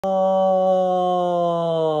Alright,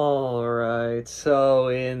 so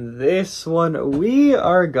in this one, we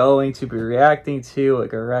are going to be reacting to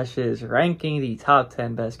Goresh's ranking the top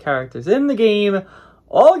 10 best characters in the game,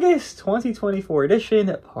 August 2024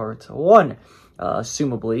 edition, part 1.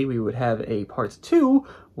 Assumably, we would have a part 2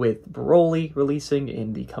 with Broly releasing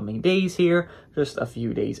in the coming days here, just a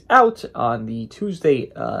few days out on the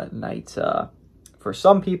Tuesday night, for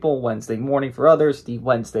some people, Wednesday morning for others, the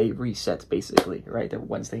Wednesday resets, basically, right? The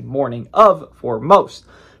Wednesday morning of for most.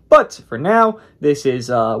 But for now, this is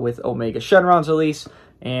with Omega Shenron's release,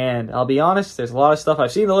 and I'll be honest, there's a lot of stuff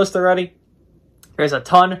I've seen the list already. There's a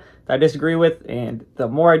ton that I disagree with, and the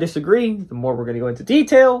more I disagree, the more we're going to go into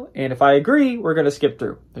detail, and if I agree, we're going to skip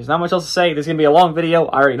through. There's not much else to say. This is going to be a long video.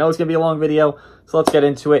 I already know it's going to be a long video, so let's get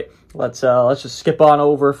into it. Let's just skip on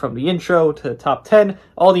over from the intro to the top 10.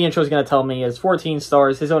 All the intro is going to tell me is 14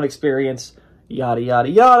 stars, his own experience, yada, yada,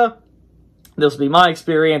 yada. This will be my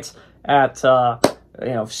experience at,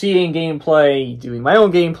 seeing gameplay, doing my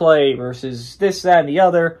own gameplay versus this, that, and the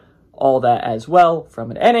other. All that as well, from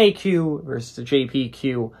an NAQ versus a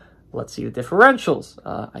JPQ. Let's see the differentials.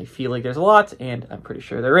 I feel like there's a lot, and I'm pretty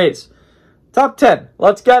sure there is. Top 10.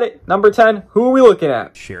 Let's get it. Number 10. Who are we looking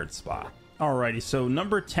at? Shared spot. Alrighty, so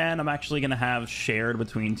number 10, I'm actually going to have shared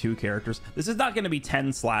between two characters. This is not going to be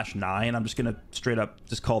 10/9. I'm just going to straight up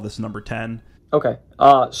just call this number 10. Okay,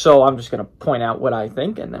 so I'm just going to point out what I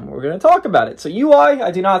think, and then we're going to talk about it. So UI, I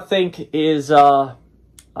do not think is,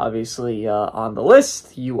 obviously, on the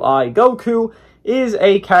list. UI Goku is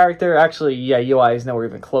a character. Actually, yeah, UI is nowhere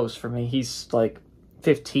even close for me. He's like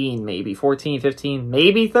 15, maybe 14, 15,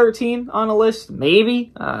 maybe 13 on a list.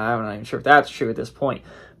 Maybe. I'm not even sure if that's true at this point.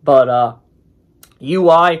 But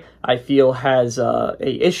UI, I feel, has a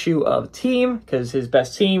issue of team, because his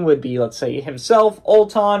best team would be, let's say, himself,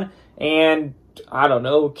 Ulton, and, I don't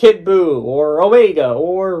know, Kid Buu, or Omega,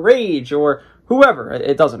 or Rage, or whoever.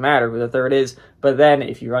 It doesn't matter who the third is. But then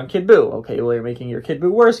if you run Kid Buu, okay, well, you're making your Kid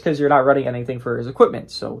Buu worse because you're not running anything for his equipment.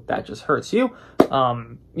 So that just hurts you.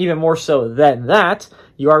 Even more so than that,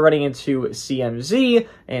 you are running into CMZ,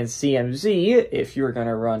 and CMZ, if you're going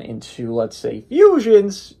to run into, let's say,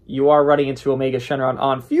 Fusions, you are running into Omega Shenron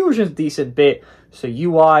on Fusions decent bit. So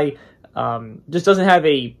UI just doesn't have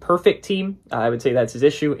a perfect team. I would say that's his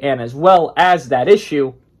issue. And as well as that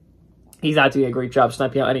issue, he's not doing a great job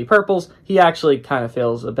sniping out any purples. He actually kind of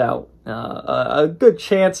feels about a good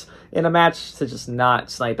chance in a match to just not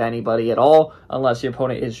snipe anybody at all, unless your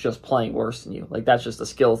opponent is just playing worse than you. Like, that's just a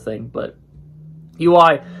skill thing. But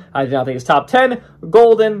UI, I do not think is top 10.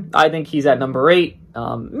 Golden, I think he's at number 8.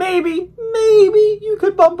 Maybe you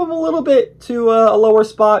could bump him a little bit to a lower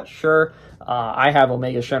spot. Sure. I have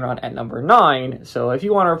Omega Shenron at number 9. So if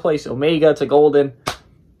you want to replace Omega to Golden,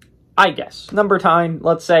 I guess. Number 10,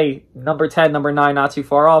 let's say number 10, number 9, not too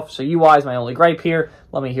far off. So UI is my only gripe here.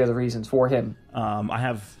 Let me hear the reasons for him. I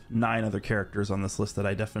have 9 other characters on this list that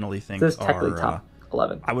I definitely think this is technically top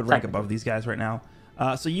 11. I would rank above these guys right now.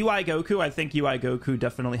 So UI Goku, I think UI Goku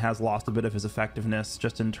definitely has lost a bit of his effectiveness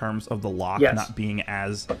just in terms of the lock not being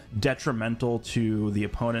as detrimental to the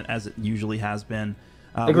opponent as it usually has been.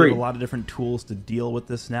 We have a lot of different tools to deal with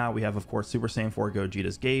this now. We have, of course, Super Saiyan 4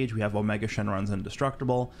 Gogeta's Gauge. We have Omega Shenron's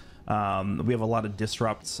Indestructible. We have a lot of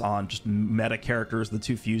disrupts on just meta characters. The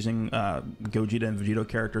two fusing Gogeta and Vegito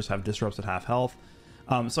characters have disrupts at half health.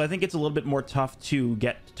 So I think it's a little bit more tough to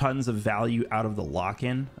get tons of value out of the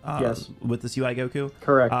lock-in with this UI Goku.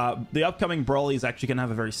 Correct. The upcoming Broly is actually going to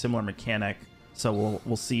have a very similar mechanic, so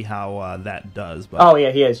we'll see how that does. But, oh,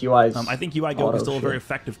 yeah, he is. UI's I think UI Goku is still a very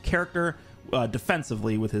effective character.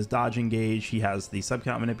 Defensively, with his dodging gauge, he has the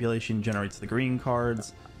subcount manipulation, generates the green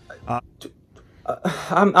cards.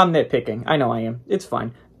 I'm nitpicking. I know I am. It's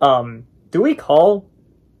fine. Do we call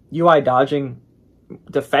UI dodging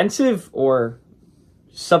defensive or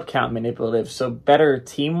subcount manipulative? So better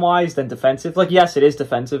team-wise than defensive? Like, yes, it is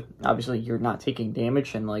defensive. Obviously, you're not taking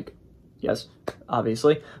damage, and, like, yes,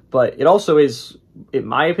 obviously. But it also is, in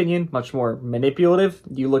my opinion, much more manipulative.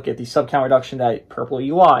 You look at the subcount reduction that Purple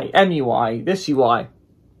UI, MUI, this UI,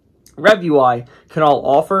 Rev UI can all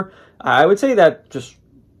offer. I would say that just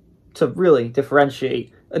to really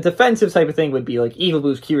differentiate, a defensive type of thing would be like Evil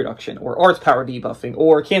Boost Q reduction, or Arts Power debuffing,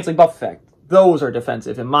 or canceling buff effect. Those are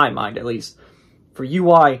defensive, in my mind at least. For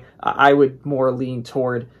UI, I would more lean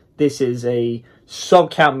toward this is a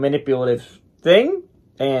subcount manipulative thing,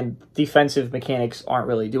 and defensive mechanics aren't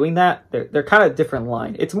really doing that. They're kind of different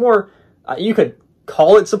line. It's more, you could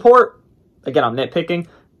call it support. Again, I'm nitpicking,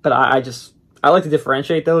 but I like to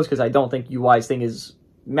differentiate those because I don't think UI's thing is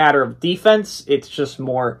matter of defense. It's just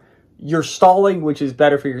more you're stalling, which is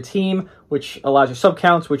better for your team, which allows your sub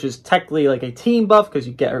counts, which is technically like a team buff because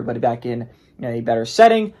you get everybody back in a better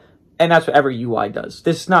setting. And that's what every UI does.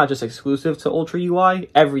 This is not just exclusive to Ultra UI.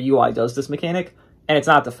 Every UI does this mechanic. And it's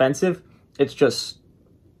not defensive. It's just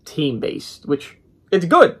team-based, which it's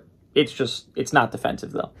good. It's not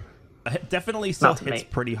defensive, though. It definitely still hits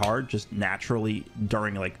pretty hard, just naturally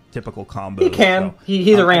during, like, typical combos. He can. So,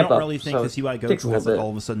 he's a ramp-up. I don't really think this UI Goku has, like, all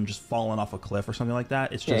of a sudden just fallen off a cliff or something like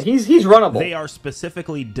that. It's just... Yeah, he's runnable. They are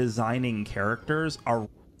specifically designing characters. Let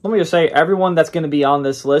me just say, everyone that's going to be on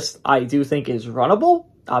this list, I do think is runnable.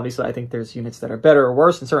 Obviously, I think there's units that are better or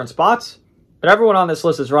worse in certain spots. But everyone on this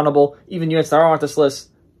list is runnable. Even units that aren't on this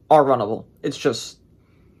list are runnable. It's just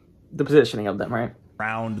the positioning of them, right?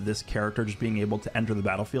 Around this character just being able to enter the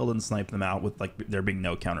battlefield and snipe them out with, like, there being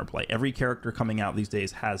no counterplay. Every character coming out these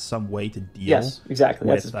days has some way to deal. Yes, exactly.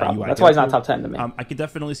 That's his problem. That's why he's not top 10 to me. I could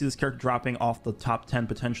definitely see this character dropping off the top 10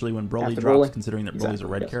 potentially when Broly drops, considering that Broly's a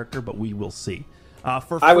red character, but we will see.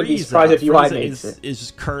 For Frieza, I would be surprised if UI makes it. Is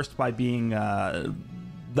just cursed by being...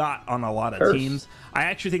 not on a lot of teams. I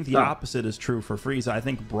actually think the opposite is true for Frieza. I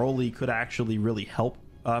think Broly could actually really help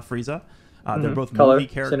Frieza. They're both movie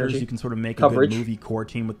characters. You can sort of make a good movie core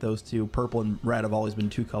team with those two. Purple and red have always been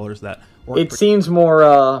two colors that work. It seems more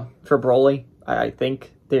for Broly. I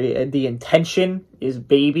think the intention is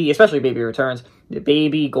Baby, especially Baby Returns.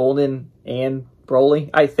 Baby, Golden, and Broly.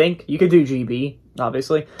 I think you could do GB,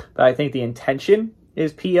 obviously, but I think the intention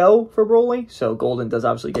is PO for Broly. So Golden does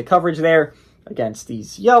obviously get coverage there against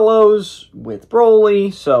these yellows with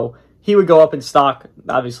Broly, so he would go up in stock.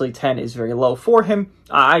 Obviously, 10 is very low for him.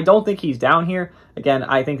 I don't think he's down here. Again,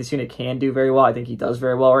 I think this unit can do very well. I think he does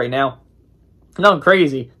very well right now. Nothing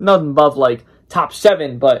crazy, nothing above, like, top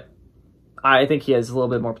 7, but I think he has a little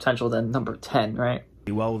bit more potential than number 10, right?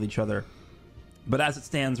 Well with each other. But as it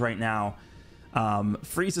stands right now,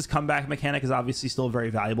 Frieza's comeback mechanic is obviously still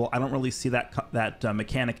very valuable. I don't really see that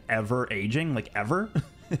mechanic ever aging, like, ever.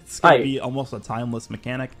 It's going to be almost a timeless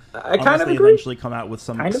mechanic. I kind of agree. Eventually come out with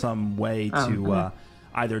some way to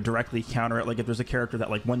either directly counter it. Like if there's a character that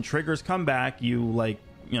like when triggers comeback, you like,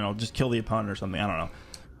 you know, just kill the opponent or something. I don't know.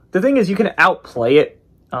 The thing is you can outplay it.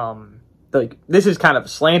 Like this is kind of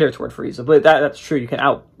slander toward Frieza, but that's true. You can I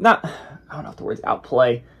don't know if the word's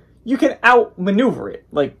outplay. You can outmaneuver it.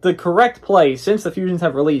 Like the correct play since the fusions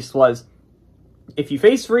have released was if you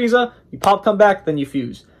face Frieza, you pop comeback, then you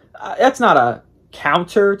fuse. That's not a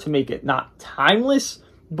counter to make it not timeless,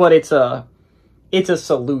 but it's a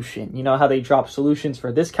solution. You know how they drop solutions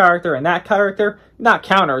for this character and that character? Not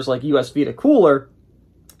counters like US Vita Cooler.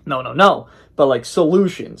 No. But like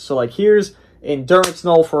solutions. So like here's Endurance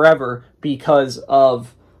Null forever because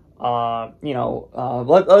of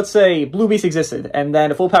let's say Blue Beast existed and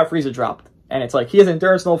then a full power Frieza dropped. And it's like he has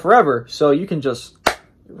Endurance Null forever, so you can just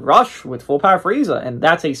rush with full power Frieza, and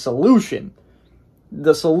that's a solution.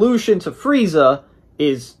 The solution to Frieza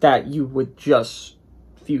is that you would just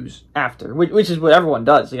fuse after, which is what everyone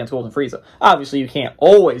does against Golden Frieza. Obviously, you can't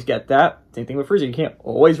always get that. Same thing with Frieza. You can't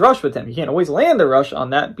always rush with him. You can't always land the rush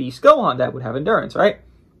on that Beast Gohan that would have endurance, right?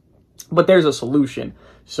 But there's a solution.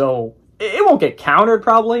 So it won't get countered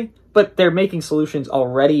probably, but they're making solutions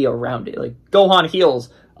already around it. Like Gohan heals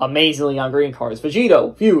amazingly on green cards.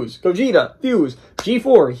 Vegito, fuse. Gogeta, fuse.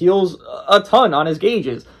 G4 heals a ton on his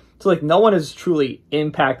gauges. So, like, no one is truly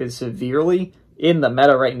impacted severely in the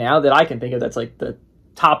meta right now that I can think of that's, like, the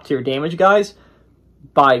top-tier damage guys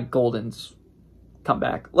by Golden's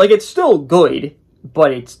comeback. Like, it's still good,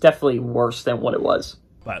 but it's definitely worse than what it was.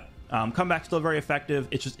 But comeback's still very effective.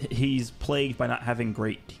 It's just he's plagued by not having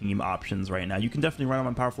great team options right now. You can definitely run him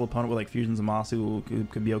on a powerful opponent with, like, Fusion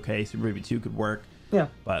Zamasu could be okay. Super Baby 2 could work. Yeah.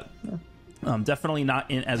 But... Yeah. Definitely not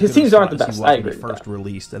in as his good teams a aren't the spot best. as he was when he first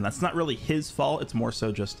released, and that's not really his fault. It's more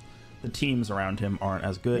so just the teams around him aren't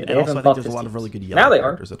as good. Yeah, and also, I think there's a lot of really good yellow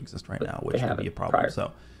characters that exist right now, which could be a problem. Prior.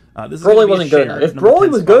 So, this Broly wasn't good enough. If Broly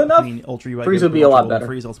was good enough, Frieza would be a lot better.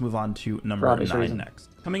 Frieza. Let's move on to number 9 next.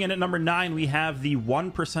 Coming in at number 9, we have the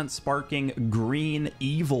 1% sparking green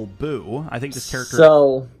Evil Boo. I think this character.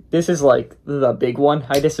 So this is like the big one.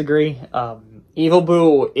 I disagree. Evil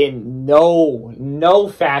Boo, in no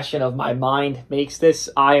fashion of my mind, makes this.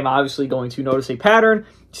 I am obviously going to notice a pattern.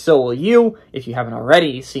 So will you, if you haven't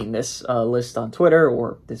already seen this list on Twitter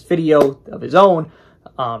or this video of his own.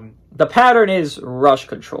 The pattern is rush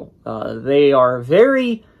control. They are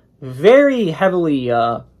very, very heavily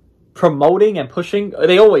promoting and pushing.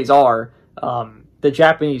 They always are. The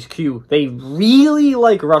Japanese Q. They really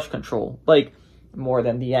like rush control. Like, more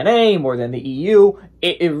than the NA, more than the EU.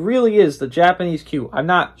 It really is the Japanese Q. I'm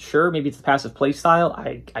not sure. Maybe it's the passive play style.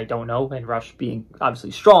 I don't know. And Rush being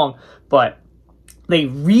obviously strong. But They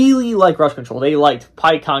really like rush control. They liked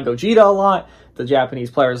Pikkon Gogeta a lot. The Japanese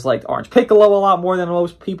players liked Orange Piccolo a lot more than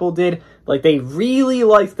most people did. Like, they really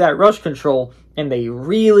liked that rush control, and they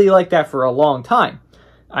really liked that for a long time.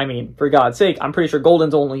 I mean, for God's sake, I'm pretty sure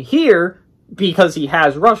Golden's only here because he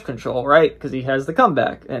has rush control, right? Because he has the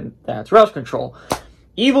comeback, and that's rush control.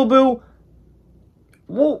 Evil Boo,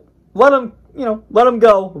 well, let him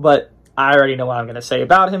go, but I already know what I'm going to say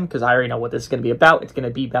about him, because I already know what this is going to be about. It's going to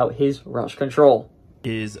be about his rush control.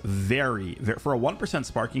 Is very, for a 1%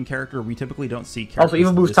 sparking character, we typically don't see characters. Also,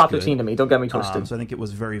 Evil Boo's top 15 to me. Don't get me twisted. So I think it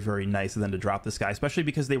was very, very nice of them to drop this guy, especially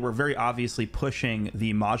because they were very obviously pushing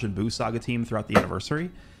the Majin Buu Saga team throughout the anniversary.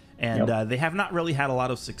 And they have not really had a lot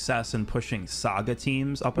of success in pushing Saga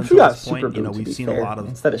teams up until this point. You know, we've seen a lot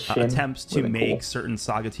of attempts to make certain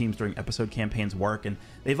Saga teams during episode campaigns work, and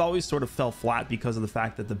they've always sort of fell flat because of the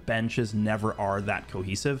fact that the benches never are that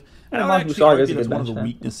cohesive. And I would actually argue that's one of the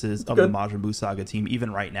weaknesses of the Majin Buu Saga team,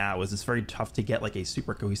 even right now, is it's very tough to get like a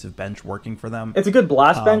super cohesive bench working for them. It's a good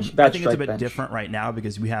blast bench. I think it's a bit different right now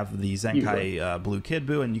because we have the Zenkai Blue Kid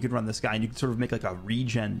Buu, and you could run this guy, and you could sort of make like a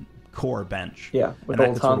regen core bench. Yeah, with and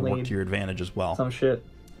that could sort of work to your advantage as well. Some shit.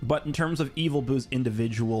 But in terms of Evil Boo's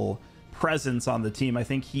individual presence on the team, I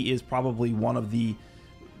think he is probably one of the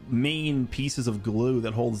main pieces of glue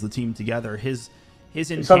that holds the team together. His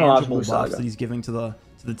intangible buffs that he's giving to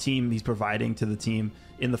the team, he's providing to the team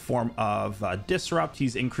in the form of disrupt.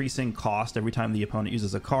 He's increasing cost every time the opponent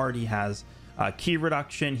uses a card. He has key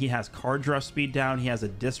reduction. He has card draw speed down. He has a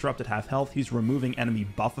disrupt at half health. He's removing enemy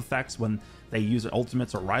buff effects when they use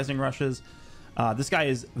ultimates or rising rushes. This guy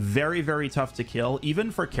is very, very tough to kill,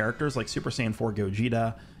 even for characters like Super Saiyan 4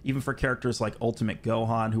 Gogeta, even for characters like Ultimate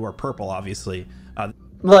Gohan, who are purple, obviously.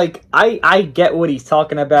 Like, I get what he's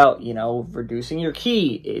talking about, you know, reducing your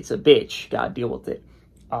key. It's a bitch. Gotta deal with it.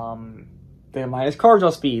 The minus card draw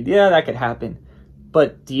speed. Yeah, that could happen.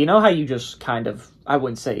 But do you know how you just kind of, I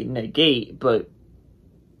wouldn't say negate, but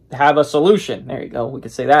have a solution? There you go. We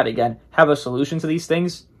could say that again. Have a solution to these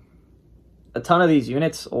things. A ton of these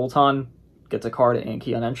units, Ulton gets a card and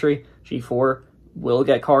key on entry. G4 will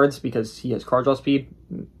get cards because he has card draw speed.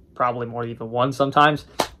 Probably more than even one sometimes.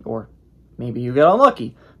 Or maybe you get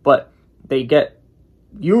unlucky. But they get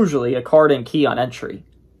usually a card and key on entry.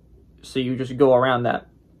 So you just go around that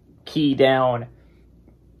key down,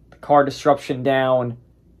 card disruption down.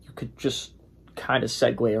 You could just kind of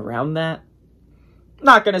segue around that.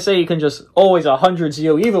 Not going to say you can just always 100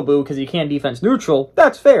 ZO Evil Boo because you can't defense neutral.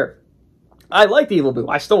 That's fair. I like Evil Boo.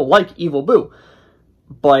 I still like Evil Boo.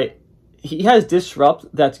 But he has Disrupt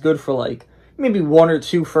that's good for like maybe 1 or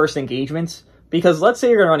 2 first engagements. Because let's say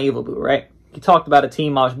you're going to run Evil Boo, right? You talked about a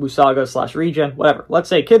team, Majin Buu Saga / Regen, whatever. Let's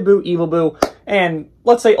say Kid Buu, Evil Boo, and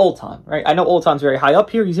let's say Ulton, right? I know Ulton's very high up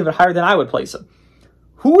here. He's even higher than I would place him.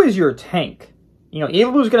 Who is your tank? You know,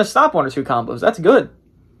 Evil Boo's going to stop 1 or 2 combos. That's good.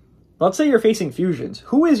 Let's say you're facing fusions.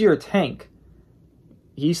 Who is your tank?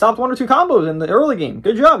 He stopped 1 or 2 combos in the early game.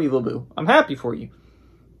 Good job, Evil Boo. I'm happy for you.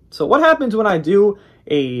 So what happens when I do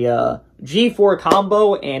a G4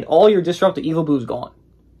 combo and all your disrupted Evil Boo's gone?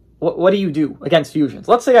 What do you do against fusions?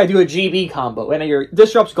 Let's say I do a GB combo and your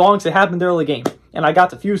disrupt's gone because it happened early game and I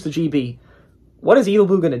got to fuse the GB. What is Evil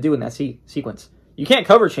Boo going to do in that sequence? You can't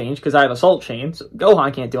cover change because I have Assault Chain. So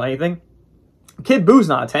Gohan can't do anything. Kid Boo's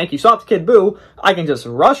not a tank. You stopped Kid Boo. I can just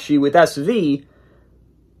rush you with SV.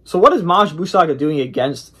 So what is Majin Buu Saga doing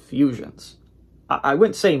against fusions? I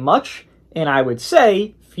wouldn't say much, and I would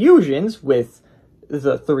say fusions with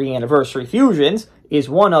the 3 anniversary fusions is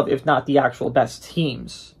one of, if not the actual best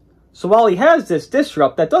teams. So while he has this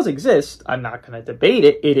disrupt that does exist, I'm not going to debate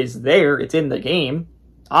it. It is there. It's in the game,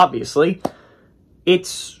 obviously.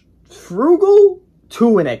 It's frugal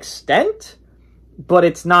to an extent, but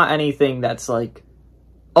it's not anything that's like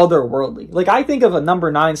otherworldly. Like, I think of a number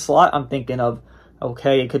 9 slot, I'm thinking of,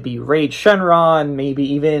 okay, it could be Rage Shenron,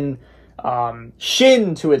 maybe even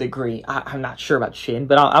Shin to a degree. I'm not sure about Shin,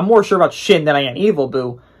 but I'm more sure about Shin than I am Evil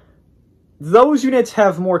Boo. Those units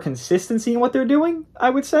have more consistency in what they're doing, I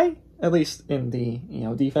would say. At least in the, you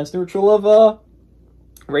know, defense neutral of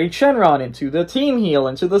Rage Shenron, into the team heal,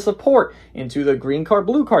 into the support, into the green card,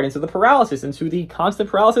 blue card, into the paralysis, into the constant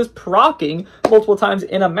paralysis proccing multiple times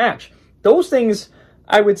in a match. Those things,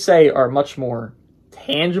 I would say, are much more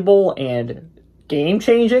tangible and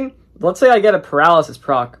game-changing. Let's say I get a paralysis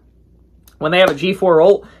proc. When they have a G4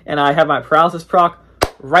 ult, and I have my paralysis proc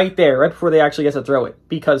right there, right before they actually get to throw it,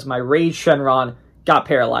 because my Rage Shenron got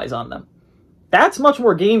paralyzed on them. That's much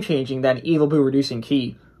more game-changing than Evil Boo reducing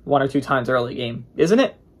key 1 or 2 times early game, isn't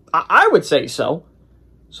it? I would say so.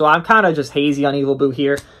 So I'm kind of just hazy on Evil Boo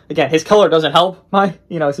here. Again, his color doesn't help my,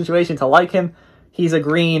 situation to like him. He's a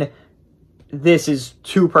green. this is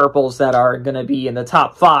two purples that are going to be in the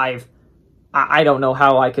top 5. I don't know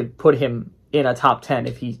how I could put him in a top 10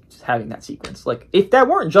 if he's having that sequence. Like, if that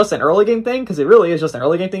weren't just an early game thing, because it really is just an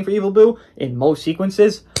early game thing for Evil Boo in most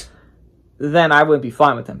sequences, then I would be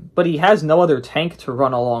fine with him. But he has no other tank to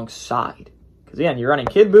run alongside. Because again, you're running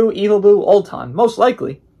Kid Boo, Evil Boo, Ulton, most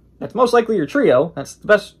likely. That's most likely your trio. That's the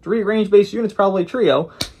best 3 range-based units, probably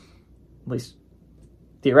trio. At least,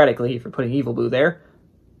 theoretically, if you're putting Evil Boo there.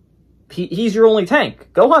 He's your only tank.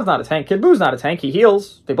 Gohan's not a tank. Kid Boo's not a tank. He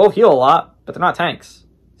heals. They both heal a lot, but they're not tanks.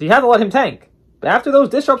 So you have to let him tank. But after those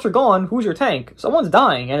disrupts are gone, who's your tank? Someone's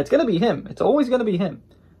dying, and it's going to be him. It's always going to be him.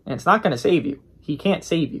 And it's not going to save you. He can't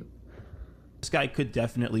save you. This guy could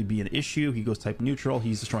definitely be an issue. He goes type neutral.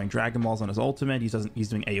 He's destroying Dragon Balls on his ultimate. He's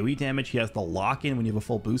doing AoE damage. He has the lock-in when you have a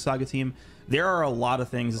full Boo Saga team. There are a lot of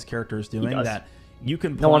things this character is doing that you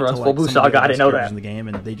can point no one runs to full Boo Saga. I didn't know that in the game,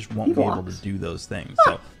 and they just won't be able to do those things.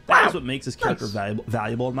 So that is what makes this character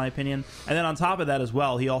valuable, in my opinion. And then on top of that as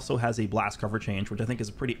well, he also has a blast cover change, which I think is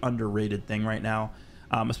a pretty underrated thing right now.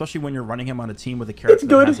 Especially when you're running him on a team with a character. It's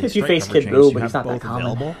good that has if you face Kid Boo, but he's not that common.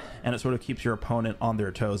 Available, and it sort of keeps your opponent on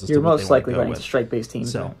their toes. You're most likely running strike-based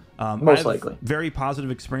teams. So most likely, very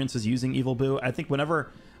positive experiences using Evil Boo. I think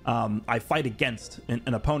whenever I fight against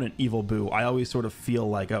an opponent, Evil Boo, I always sort of feel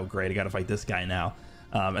like, oh great, I got to fight this guy now,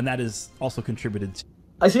 and that is also contributed to.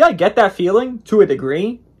 I get that feeling to a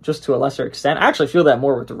degree, just to a lesser extent. I actually feel that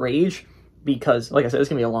more with Rage, because, like I said, it's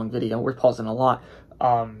gonna be a long video. We're pausing a lot.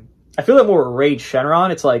 I feel that more with Rage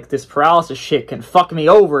Shenron. It's like, this paralysis shit can fuck me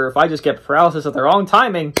over. If I just get paralysis at the wrong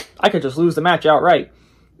timing, I could just lose the match outright.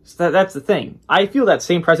 So that's the thing. I feel that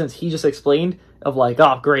same presence he just explained of like,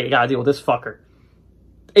 oh great, I gotta deal with this fucker.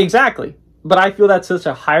 Exactly. But I feel that's such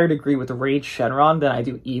a higher degree with Rage Shenron than I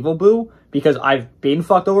do Evil Boo, because I've been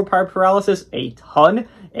fucked over by paralysis a ton,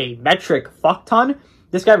 a metric fuck ton.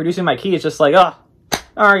 This guy reducing my ki is just like, oh,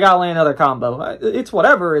 alright, gotta land another combo. It's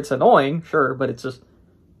whatever, it's annoying, sure, but it's just,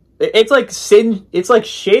 it's like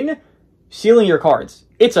Shin sealing your cards.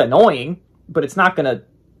 It's annoying, but it's not gonna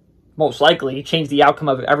most likely change the outcome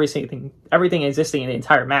of everything existing in the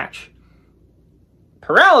entire match.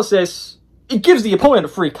 Paralysis, it gives the opponent a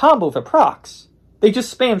free combo if it procs. They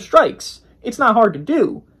just spam strikes. It's not hard to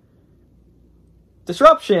do.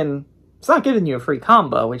 Disruption, it's not giving you a free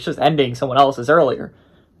combo, it's just ending someone else's earlier.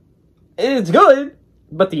 It's good,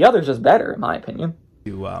 but the other's just better, in my opinion.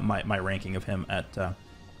 My ranking of him at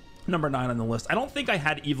number 9 on the list. I don't think I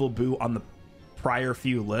had Evil Boo on the prior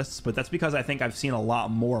few lists, but that's because I think I've seen a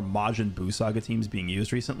lot more Majin Buu Saga teams being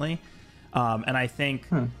used recently. And I think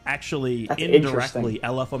actually that's indirectly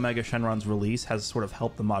LF Omega Shenron's release has sort of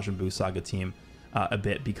helped the Majin Buu Saga team a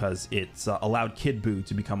bit, because it's allowed Kid Buu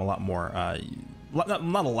to become a lot more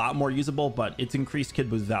not a lot more usable, but it's increased Kid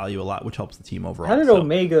Boo's value a lot, which helps the team overall. How did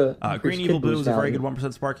Omega Green Evil Boo is a very good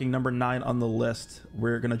 1% sparking, number 9 on the list.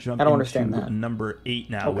 We're going to jump into number 8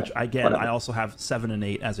 now, which again, I also have 7 and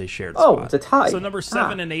 8 as a shared spot. Oh, it's a tie. So number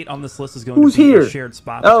 7 and 8 on this list is going to be a shared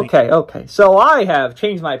spot. Okay. So I have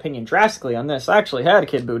changed my opinion drastically on this. I actually had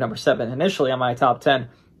Kid Boo number 7 initially on my top 10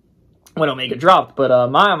 when Omega dropped,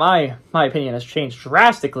 but my opinion has changed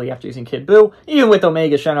drastically after using Kid Boo. Even with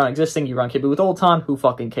Omega Shenron existing, you run Kid Boo with Ulton, who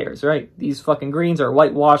fucking cares, right? These fucking greens are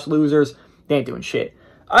whitewashed losers. They ain't doing shit.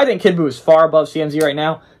 I think Kid Boo is far above CMZ right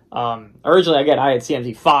now. Originally, again, I had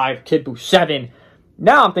CMZ 5, Kid Boo 7.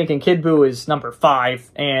 Now I'm thinking Kid Boo is number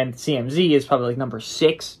 5, and CMZ is probably like number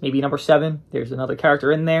 6, maybe number 7. There's another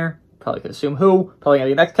character in there. Probably could assume who. Probably gonna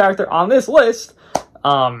be the next character on this list.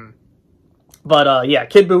 But yeah,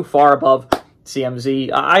 Kid Boo far above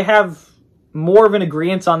CMZ. I have more of an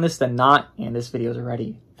agreement on this than not, and this video is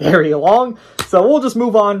already very long, so we'll just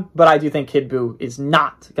move on. But I do think Kid Boo is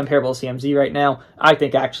not comparable to CMZ right now. I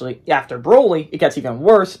think actually after Broly, it gets even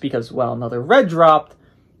worse because, well, another red dropped.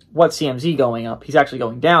 What's CMZ going up? He's actually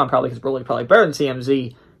going down, probably because Broly probably better than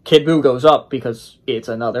CMZ. Kid Boo goes up because it's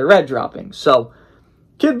another red dropping. So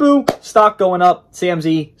Kid Boo, stock going up.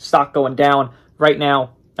 CMZ, stock going down. Right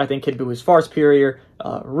now, I think Kid Boo is far superior.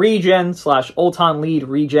 Regen / Ulton lead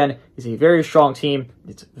Regen is a very strong team.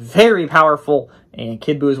 It's very powerful, and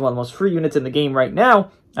Kid Boo is one of the most free units in the game right now.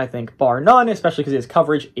 I think bar none, especially because his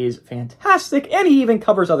coverage is fantastic, and he even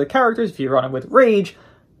covers other characters. If you're running with Rage,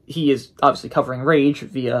 he is obviously covering Rage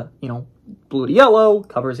via, blue to yellow,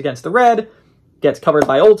 covers against the red, gets covered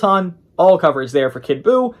by Ulton, all coverage there for Kid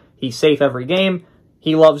Boo. He's safe every game.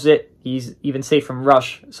 He loves it. He's even safe from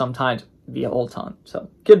Rush sometimes via Ulton. So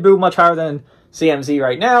Kid Boo much higher than CMZ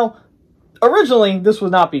right now. Originally, this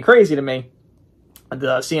would not be crazy to me,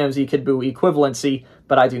 the CMZ Kid Boo equivalency,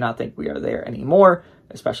 but I do not think we are there anymore,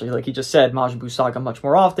 especially like he just said, Majin Buu Saga much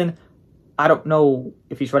more often. I don't know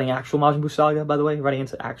if he's running actual Majin Buu Saga, by the way, running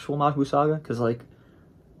into actual Majin Buu Saga, because, like,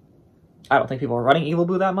 I don't think people are running Evil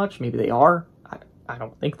Buu that much. Maybe they are. I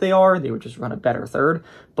don't think they are. They would just run a better third.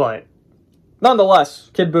 But nonetheless,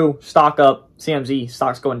 Kid Buu, stock up. CMZ,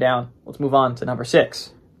 stock's going down. Let's move on to number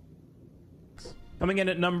 6. Coming in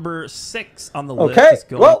at number 6 on the list.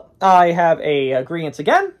 Okay, well, I have a agreement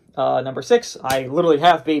again. Number 6, I literally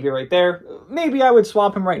have Baby right there. Maybe I would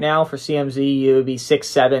swap him right now for CMZ. It would be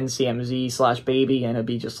 6-7 CMZ / Baby, and it would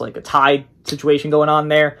be just like a tied situation going on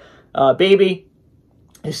there. Baby,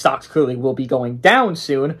 his stocks clearly will be going down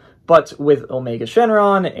soon, but with Omega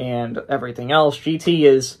Shenron and everything else, GT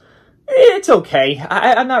is... It's okay.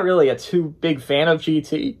 I'm not really a too big fan of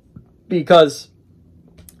GT, because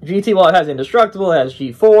GT, while it has Indestructible, it has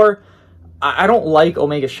G4. I don't like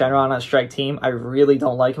Omega Shenron on a strike team. I really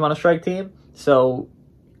don't like him on a strike team. So,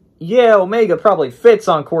 yeah, Omega probably fits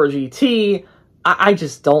on core GT. I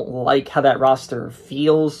just don't like how that roster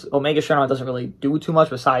feels. Omega Shenron doesn't really do too much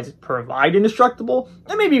besides provide Indestructible.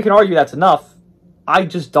 And maybe you can argue that's enough. I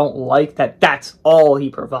just don't like that that's all he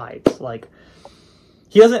provides. Like,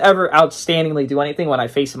 he doesn't ever outstandingly do anything when I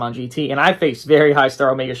face him on GT. And I faced very high-star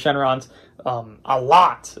Omega Shenrons a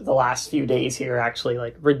lot the last few days here, actually,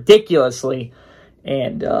 like, ridiculously.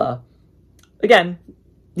 And, again,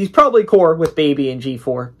 he's probably core with Baby and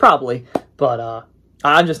G4, probably. But,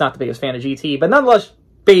 I'm just not the biggest fan of GT. But nonetheless,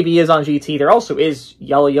 Baby is on GT. There also is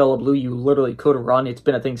Yellow, Yellow, Blue you literally could run. It's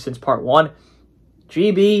been a thing since part 1.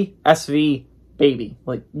 GB, SV, Baby.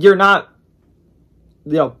 Like, you're not,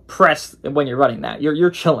 you know, pressed when you're running that. You're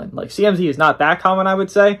chilling. Like, CMZ is not that common, I would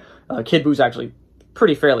say. Kid Buu's actually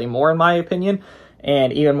pretty fairly more, in my opinion.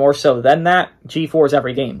 And even more so than that, G4 is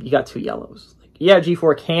every game. You got 2 yellows. Like, yeah,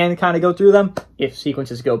 G4 can kind of go through them if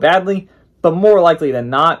sequences go badly. But more likely than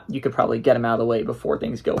not, you could probably get him out of the way before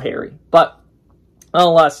things go hairy. But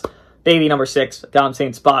nonetheless, Baby number 6, got him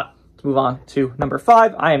same spot. Let's move on to number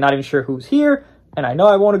 5. I am not even sure who's here. And I know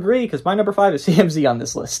I won't agree because my number 5 is CMZ on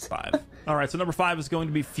this list. 5. All right, so number 5 is going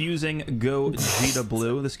to be Fusing Go Vegeta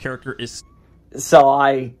Blue. This character is... So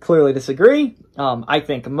I clearly disagree. I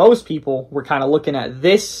think most people were kind of looking at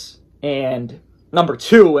this and number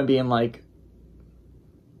 2 and being like,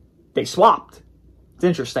 they swapped. It's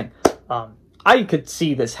interesting. I could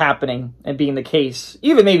see this happening and being the case,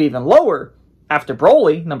 even maybe even lower after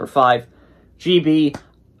Broly, number 5. GB,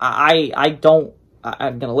 I'm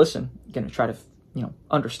going to listen. I'm going to try to, you know,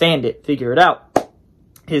 understand it, figure it out,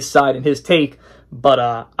 his side and his take.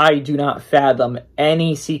 But I do not fathom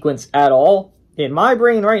any sequence at all in my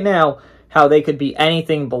brain right now how they could be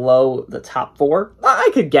anything below the top 4.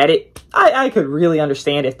 I could get it. I could really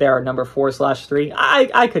understand if they are number 4/3.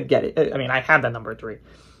 I could get it. I mean, I have that number 3.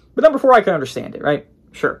 But number 4, I can understand it, right?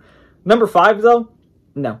 Sure. Number 5, though?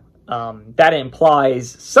 No. That implies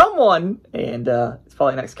someone, and it's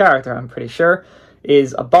probably the next character, I'm pretty sure,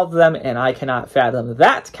 is above them, and I cannot fathom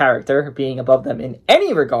that character being above them in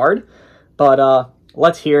any regard. But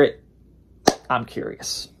let's hear it. I'm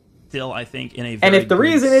curious. Still, I think, in a very and if the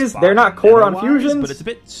reason is they're not core on fusions, but it's a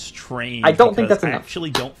bit strange. I don't think that's enough. I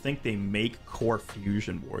actually don't think they make core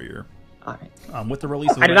Fusion Warrior. All right. With the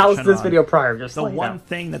release of I did not listen to this video prior. Just the one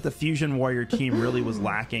thing that the Fusion Warrior team really was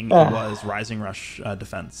lacking was Rising Rush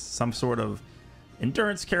defense, some sort of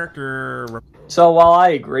endurance character. So while I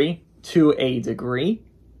agree to a degree,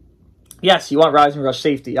 yes, you want Rising Rush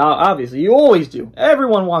safety. Obviously, you always do.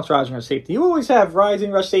 Everyone wants Rising Rush safety. You always have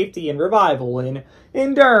Rising Rush safety and Revival and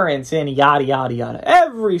Endurance and yada, yada, yada.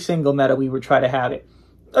 Every single meta we would try to have it.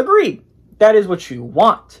 Agreed. That is what you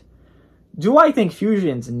want. Do I think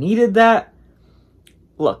Fusions needed that?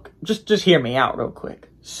 Look, just hear me out real quick.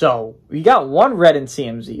 So, we got 1 red in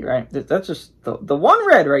CMZ, right? That's just the 1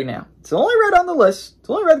 red right now. It's the only red on the list. It's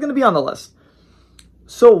the only red going to be on the list.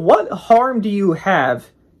 So, what harm do you have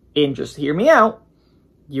in, just hear me out,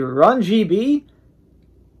 you run GB,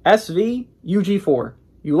 SV, UG4.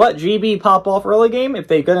 You let GB pop off early game. If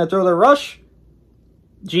they're going to throw their rush,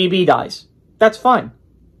 GB dies. That's fine.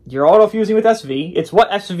 You're auto-fusing with SV. It's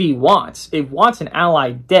what SV wants. It wants an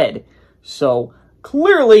ally dead. So,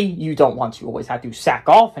 clearly, you don't want to always have to sack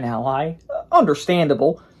off an ally.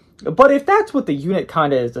 Understandable. But if that's what the unit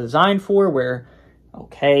kind of is designed for, where,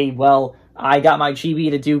 okay, well, I got my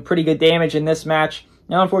GB to do pretty good damage in this match.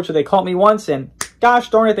 Now, unfortunately, they caught me once, and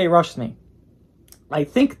gosh darn it, they rushed me. I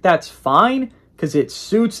think that's fine, because it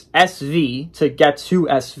suits SV to get to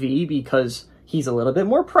SV, because he's a little bit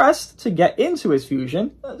more pressed to get into his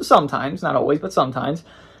fusion. Sometimes, not always, but sometimes.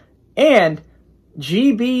 And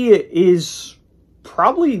GB is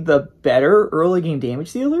probably the better early game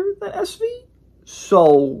damage dealer than SV.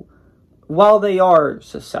 So, while they are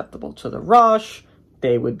susceptible to the rush,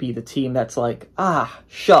 they would be the team that's like, ah,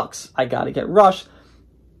 shucks, I gotta get rushed.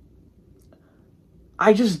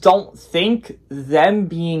 I just don't think them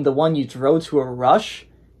being the one you throw to a rush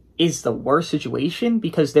is the worst situation,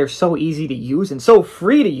 because they're so easy to use and so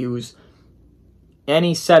free to use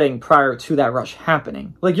any setting prior to that rush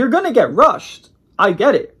happening. Like, you're gonna get rushed. I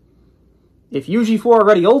get it. If UG4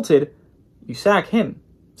 already ulted, you sack him.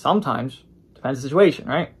 Sometimes. Depends on the situation,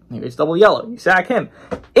 right? Maybe it's double yellow. You sack him.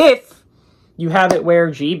 If you have it where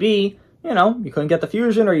GB, you know, you couldn't get the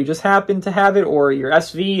fusion, or you just happen to have it, or your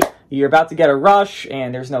SV, you're about to get a rush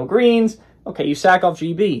and there's no greens, okay, you sack off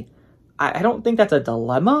GB. I don't think that's a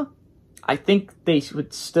dilemma. I think they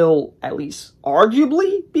would still at least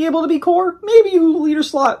arguably be able to be core. Maybe you leader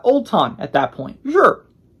slot Ulton at that point. Sure.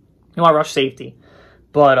 You want rush safety.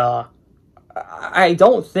 But I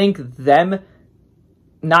don't think them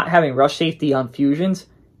not having rush safety on fusions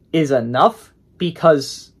is enough,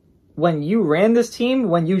 because when you ran this team,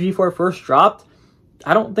 when UG4 first dropped,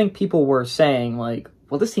 I don't think people were saying, like,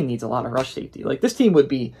 well, this team needs a lot of rush safety. Like, this team would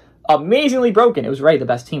be amazingly broken. It was already the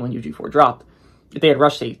best team when UG4 dropped if they had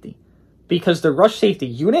rush safety. Because the rush safety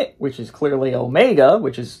unit, which is clearly Omega,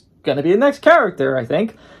 which is going to be the next character, I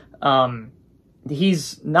think,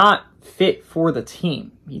 he's not fit for the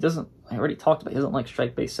team. He doesn't, I already talked about, he doesn't like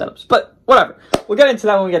strike-based setups. But whatever. We'll get into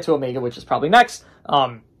that when we get to Omega, which is probably next.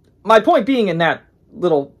 My point being in that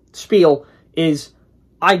little spiel is,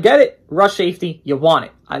 I get it, rush safety, you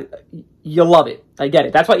want it. You love it. I get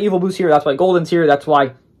it. That's why Evil Blue's here, that's why Golden's here, that's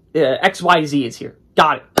why XYZ is here.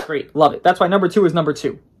 Got it. Great. Love it. That's why number 2 is number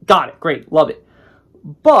 2. Got it. Great. Love it.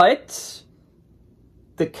 But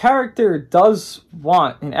the character does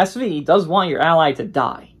want, an SV does want your ally to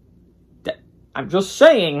die. I'm just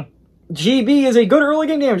saying, GB is a good early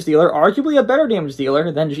game damage dealer, arguably a better damage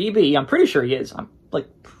dealer than GB. I'm pretty sure he is. I'm like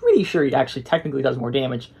pretty sure he actually technically does more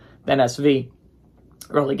damage than SV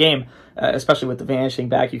early game, especially with the vanishing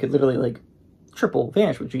back. You could literally like triple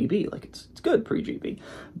vanish with GB. Like, it's good pre-GB.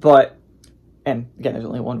 But, and again, there's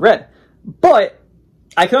only one red. But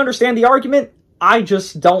I can understand the argument. I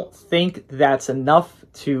just don't think that's enough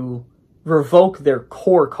to revoke their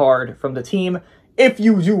core card from the team. If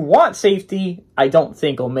you do want safety, I don't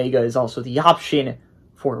think Omega is also the option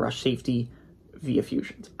for rush safety via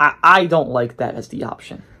fusions. I don't like that as the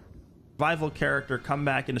option. Survival character,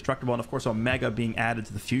 comeback, indestructible, and of course Omega being added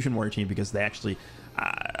to the Fusion Warrior team, because they actually,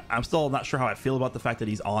 I'm still not sure how I feel about the fact that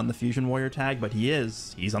he's on the Fusion Warrior tag, but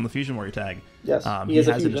he's on the Fusion Warrior tag. Yes, he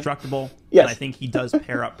has indestructible, yes. And I think he does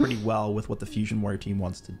pair up pretty well with what the Fusion Warrior team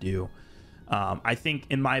wants to do. I think,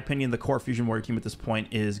 in my opinion, the core Fusion Warrior team at this point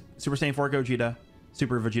is Super Saiyan 4 Gogeta,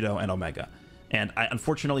 Super Vegito, and Omega. And I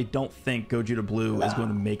unfortunately don't think Gogeta Blue is going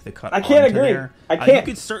to make the cut. I can't agree. There. I can't.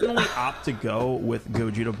 You could certainly opt to go with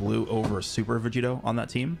Gogeta Blue over Super Vegito on that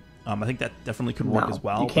team. I think that definitely could work as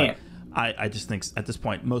well. You can't. I just think at this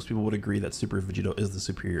point, most people would agree that Super Vegito is the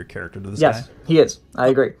superior character to this guy. Yes, he is. I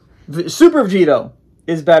agree. Super Vegito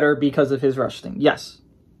is better because of his rush thing. Yes.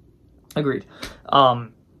 Agreed.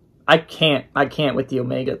 I can't with the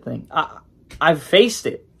Omega thing. I've faced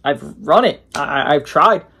it. I've run it. I've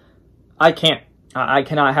tried. I can't. I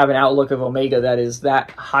cannot have an outlook of Omega that is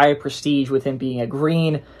that high prestige with him being a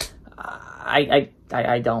green. I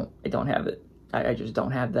don't have it. I just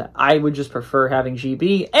don't have that. I would just prefer having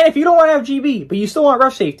GB. And if you don't want to have GB, but you still want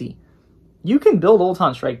rush safety, you can build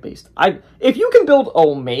Ulton strike based. If you can build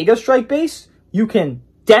Omega strike based, you can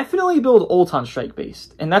definitely build Ulton strike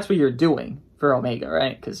based. And that's what you're doing for Omega,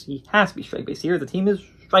 right? Because he has to be strike based here. The team is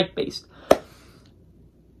strike based.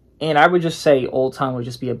 And I would just say Ulton would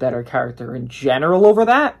just be a better character in general over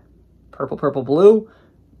that. Purple, purple, blue.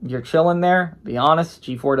 You're chilling there. Be honest.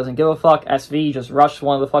 G4 doesn't give a fuck. SV just rushed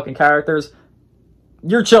one of the fucking characters.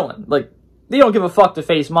 You're chilling. Like, they don't give a fuck to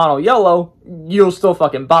face mono yellow. You'll still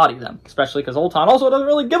fucking body them. Especially because Ulton also doesn't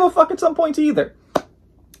really give a fuck at some points either.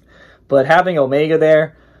 But having Omega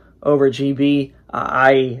there over GB,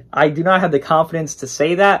 I do not have the confidence to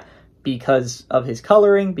say that, because of his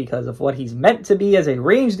coloring, because of what he's meant to be as a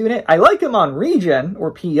ranged unit. I like him on regen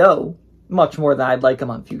or PO much more than I'd like him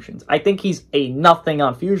on fusions. I think he's a nothing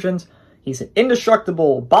on fusions. He's an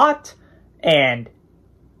indestructible bot and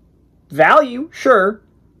value, sure,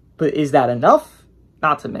 but is that enough?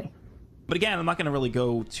 Not to me. But again, I'm not going to really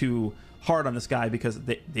go too hard on this guy, because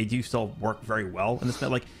they do still work very well in this.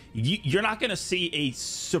 Like, you're not going to see a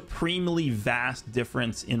supremely vast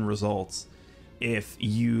difference in results if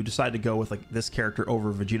you decide to go with like this character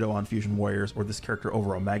over Vegito on Fusion Warriors, or this character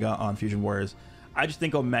over Omega on Fusion Warriors. I just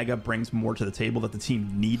think Omega brings more to the table that the team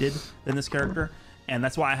needed than this character. and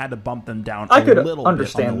that's why I had to bump them down I could little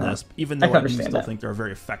understand bit on the that. list, even though I do still that. think they're a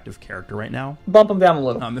very effective character right now. Bump them down a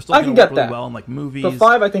little. They're still I going can to work get really that. well in like movies. The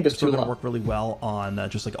 5 I think is still too going low. to work really well on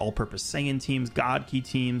just like all-purpose Saiyan teams, God Key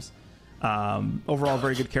teams. Overall,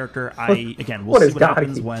 very good character. We'll see what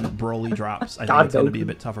happens when Broly drops. I think it's going to be a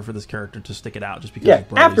bit tougher for this character to stick it out, just because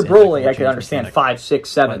after Broly, I could understand 5, 6,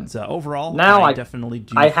 7. But overall, now I definitely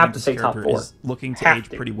do. I have think to say this top character 4. is looking to age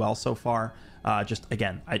pretty well so far. Just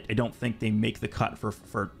again, I don't think they make the cut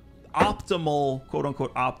for optimal, quote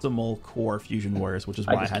unquote, optimal core Fusion Warriors, which is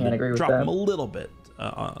why I had to drop them a little bit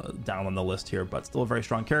down on the list here, but still a very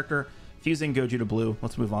strong character. Fusing Goju to blue.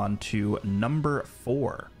 Let's move on to number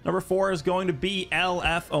 4. Number 4 is going to be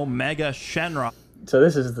LF Omega Shenron. So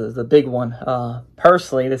this is the big one.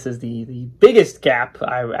 Personally, this is the biggest gap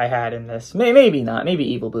I had in this. Maybe not. Maybe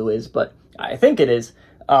Evil Boo is, but I think it is.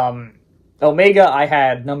 Omega, I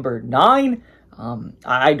had number 9.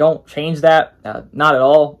 I don't change that. Not at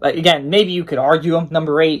all. Again, maybe you could argue him.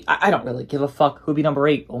 Number 8. I don't really give a fuck who'd be number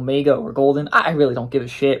 8, Omega or Golden. I really don't give a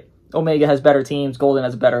shit. Omega has better teams. Golden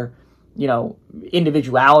has better,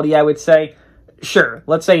 individuality, I would say. Sure,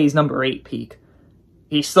 let's say he's number 8 peak.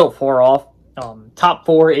 He's still 4 off. Top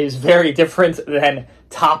 4 is very different than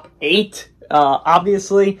top 8,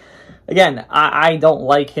 obviously. Again, I don't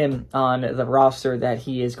like him on the roster that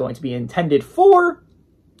he is going to be intended for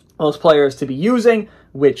those players to be using,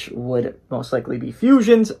 which would most likely be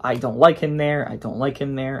fusions. I don't like him there. I don't like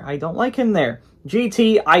him there. I don't like him there.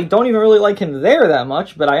 GT, I don't even really like him there that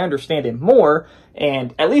much, but I understand him more.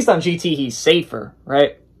 And at least on GT, he's safer,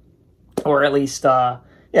 right? Or at least,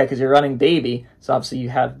 because you're running Baby. So obviously you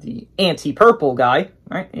have the anti-purple guy,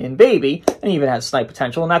 right, in Baby, and he even has snipe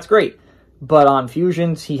potential, and that's great. But on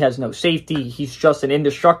Fusions, he has no safety. He's just an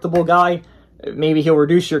indestructible guy. Maybe he'll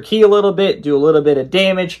reduce your ki a little bit, do a little bit of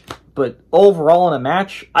damage, but overall in a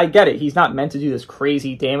match, I get it. He's not meant to do this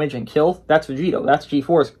crazy damage and kill. That's Vegito. That's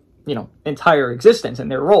G4's, entire existence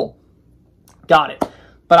and their role. Got it.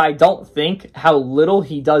 But I don't think how little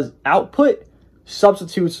he does output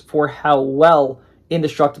substitutes for how well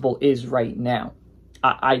Indestructible is right now.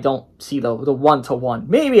 I don't see the 1-to-1.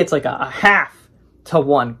 Maybe it's like a half to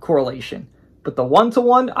 1 correlation. But the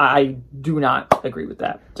 1-to-1, I do not agree with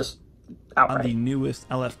that. Just outright. On the newest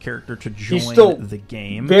LF character to join the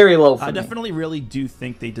game. Very low for me. I definitely really do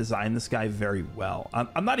think they designed this guy very well.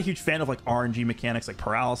 I'm not a huge fan of like RNG mechanics like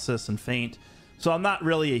paralysis and feint. So I'm not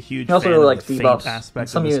really a huge fan really of the feint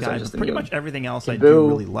aspect of this guy. But pretty much everything else I do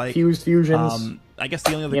really like. Fused fusions. I guess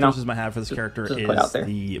the only other criticism I have for this character is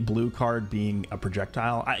the blue card being a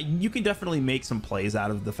projectile. You can definitely make some plays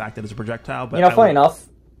out of the fact that it's a projectile. But funny enough,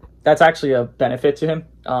 that's actually a benefit to him.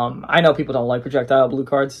 I know people don't like projectile blue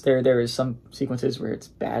cards. There is some sequences where it's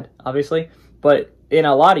bad, obviously. But in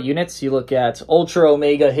a lot of units, you look at Ultra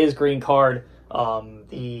Omega, his green card,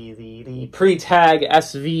 the pre-tag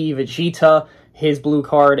SV Vegeta, his blue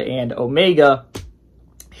card, and Omega,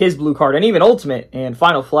 his blue card, and even Ultimate and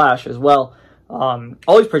Final Flash as well.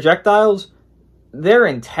 All these projectiles, their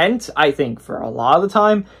intent, I think, for a lot of the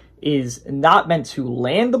time, is not meant to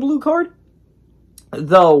land the blue card.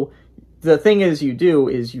 Though, the thing is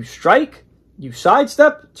you strike, you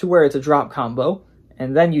sidestep to where it's a drop combo,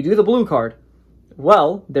 and then you do the blue card.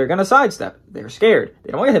 Well, they're going to sidestep. They're scared.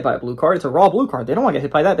 They don't want to get hit by a blue card. It's a raw blue card. They don't want to get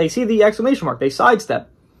hit by that. They see the exclamation mark. They sidestep.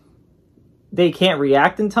 They can't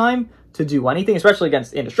react in time to do anything, especially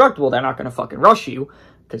against Indestructible. They're not going to fucking rush you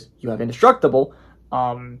because you have Indestructible.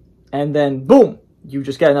 And then, boom, you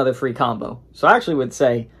just get another free combo. So I actually would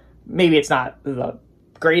say maybe it's not the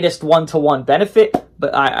greatest 1-to-1 benefit,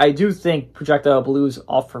 but I do think projectile blues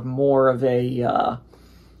offer more of a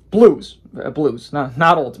blues,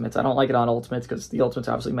 not ultimates. I don't like it on ultimates because the ultimates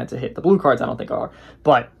are obviously meant to hit. The blue cards I don't think are,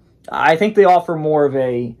 but I think they offer more of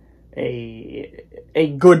a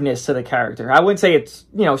goodness to the character. I wouldn't say it's,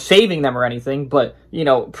 saving them or anything, but,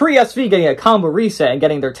 pre-SV getting a combo reset and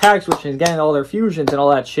getting their tag switches and getting all their fusions and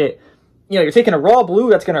all that shit, you're taking a raw blue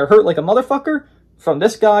that's going to hurt like a motherfucker from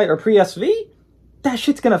this guy or pre-SV, that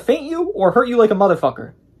shit's going to feint you or hurt you like a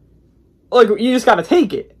motherfucker. Like, you just got to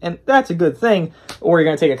take it, and that's a good thing. Or you're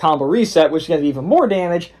going to take a combo reset, which is going to be even more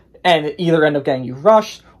damage, and either end up getting you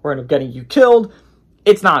rushed or end up getting you killed.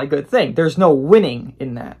 It's not a good thing. There's no winning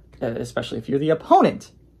in that, especially if you're the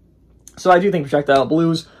opponent. So I do think projectile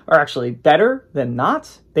blues are actually better than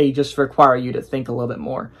not. They just require you to think a little bit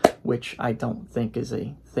more, which I don't think is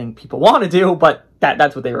a thing people want to do, but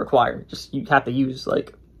that's what they require. Just, you have to use,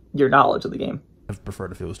 your knowledge of the game. I've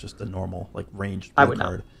preferred if it was just a normal, ranged blue card.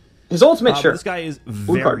 Not. His ultimate, sure. This guy is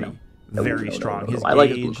very strong. His I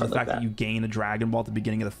like gauge, the fact that you gain a Dragon Ball at the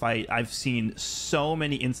beginning of the fight. I've seen so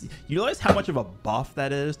many instances. You realize how much of a buff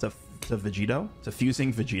that is to to Vegito, to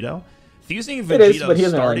fusing Vegito. Fusing It is, Vegito but he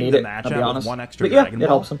doesn't really starting need the it, I'll be matchup with honest. one extra But yeah, Dragon it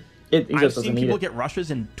Ball. helps him. He just I've doesn't seen need people it. get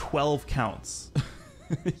rushes in 12 counts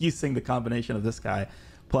using the combination of this guy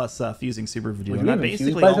plus fusing Super Vegito. And that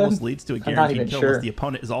basically almost leads to a guaranteed kill unless the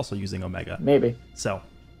opponent is also using Omega. Maybe. So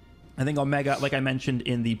I think Omega, like I mentioned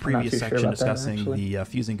in the previous section discussing the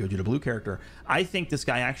fusing Gogeta Blue character, I think this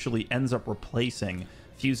guy actually ends up replacing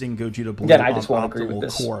fusing Gogeta Blue I just won't agree with optimal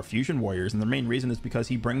this. core Fusion Warriors. And the main reason is because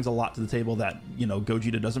he brings a lot to the table that, you know,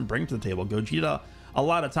 Gogeta doesn't bring to the table. Gogeta, a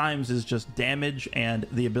lot of times, is just damage and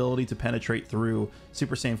the ability to penetrate through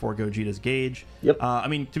Super Saiyan 4 Gogeta's gauge. Yep. I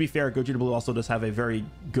mean, to be fair, Gogeta Blue also does have a very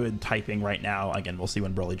good typing right now. Again, we'll see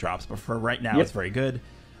when Broly drops, but for right now, it's very good.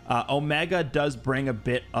 Omega does bring a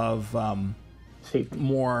bit of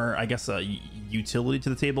more, I guess, utility to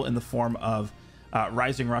the table in the form of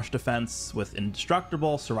Rising Rush defense with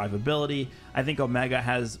indestructible survivability. I think Omega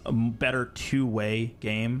has a better two-way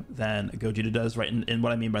game than Gogeta does, right? And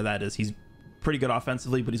what I mean by that is he's pretty good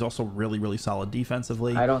offensively, but he's also really, really solid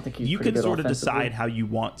defensively. I don't think he's you pretty can good sort of offensively. decide how you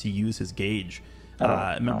want to use his gauge.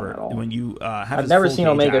 Remember, all. when you have I've his never full seen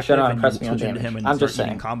gauge Omega active shut down and and press you me on switch into damage. him and I'm start just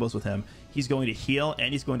eating saying. combos with him, he's going to heal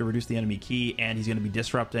and he's going to reduce the enemy ki and he's going to be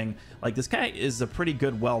disrupting. Like, this guy is a pretty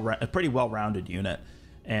good, pretty well-rounded unit.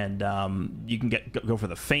 And you can go for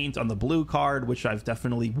the feint on the blue card, which I've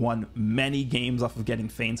definitely won many games off of getting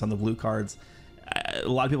feints on the blue cards. A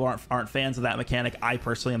lot of people aren't fans of that mechanic. I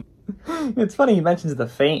personally am. It's funny he mentions the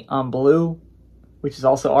feint on blue, which is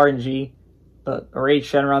also RNG, but Rage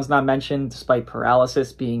Shenron's not mentioned, despite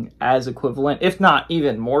paralysis being as equivalent, if not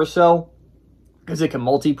even more so, because it can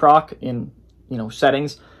multi-proc in, you know,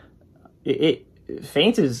 settings.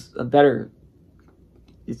 Feint is a better...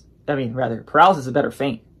 paralysis is a better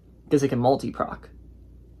feint, because it can multi-proc.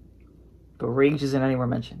 But Rage isn't anywhere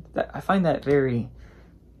mentioned. I find that very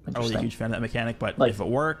I'm really a huge fan of that mechanic, but like, if it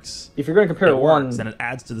works, if you're going to compare then it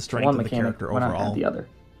adds to the strength of the mechanic, character why not overall. add the other?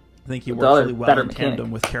 I think he The works other really well better in mechanic.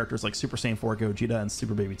 tandem with characters like Super Saiyan 4 Gogeta and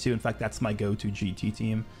Super Baby 2. In fact, that's my go-to GT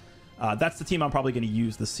team. That's the team I'm probably going to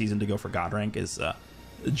use this season to go for God rank, is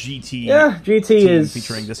GT. Yeah, GT team is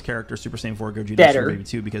featuring this character, Super Saiyan 4 Gogeta and better Super Baby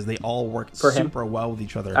 2, because they all work for him, super well with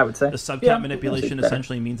each other. I would say. The subcount Yeah, manipulation better.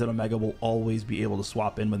 essentially means that Omega will always be able to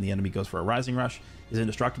swap in when the enemy goes for a Rising Rush. His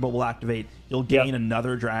Indestructible will activate. He'll gain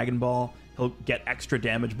another Dragon Ball. He'll get extra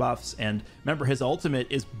damage buffs, and remember, his ultimate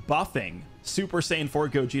is buffing Super Saiyan 4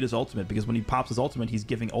 Gogeta's ultimate, because when he pops his ultimate, he's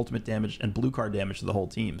giving ultimate damage and blue card damage to the whole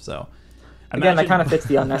team. So again, that kind of fits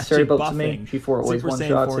the unnecessary build to me. buffing G4 always Super one Saiyan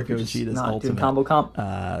shots 4 if you're just Gogeta's not doing ultimate. combo comp.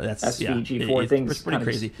 That's SVG4 things. It's pretty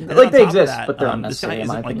crazy. Just, And like on they top of exist, that, but they're this guy unnecessary in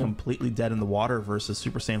my isn't like opinion. completely dead in the water versus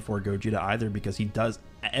Super Saiyan 4 Gogeta either, because he does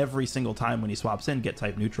every single time when he swaps in get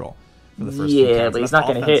type neutral for the first few Yeah, counts. but he's That's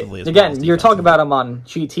not going to hit. offensively as well Again, as you're talking defensively. about him on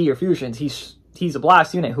GT or Fusions. He's a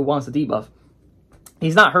blast unit who wants the debuff.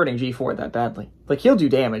 He's not hurting G4 that badly. Like, he'll do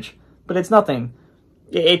damage, but it's nothing.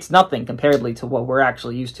 It's nothing comparably to what we're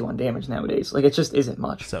actually used to on damage nowadays. Like, it just isn't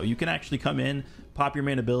much. So you can actually come in, pop your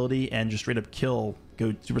main ability, and just straight up kill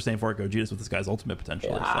Super Saiyan 4 Gogeta's with this guy's ultimate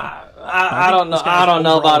potentially. I don't know. I don't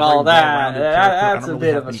know about all that. That's a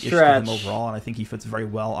bit of a stretch. Overall, and I think he fits very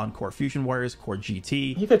well on core Fusion Warriors, core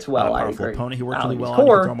GT. He fits well. I Powerful agree. opponent. He works really well core, on.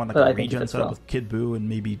 You can throw him on like but I a think he regen fits setup well. with Kid Buu and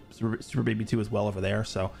maybe Super Baby 2 as well over there.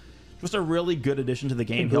 So just a really good addition to the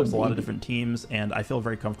game. He helps a lot of different teams, and I feel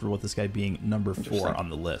very comfortable with this guy being number 4 on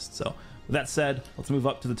the list. So with that said, let's move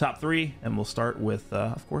up to the top 3, and we'll start with,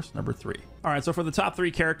 of course, number 3. All right, so for the top 3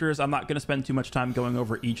 characters, I'm not going to spend too much time going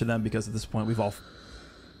over each of them, because at this point we've all...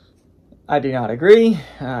 I do not agree.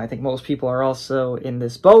 I think most people are also in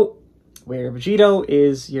this boat, where Vegito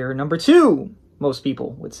is your number 2, most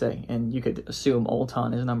people would say. And you could assume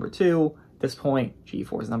Ulton is number 2. At this point,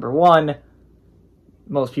 G4 is number 1.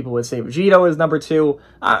 Most people would say Vegito is number 2.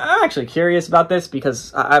 I'm actually curious about this,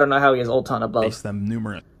 because I don't know how he has Ulton above. Base them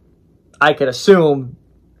numerous. I could assume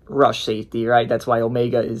rush safety, right? That's why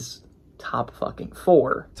Omega is top fucking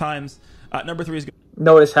 4. Times. Number 3 is...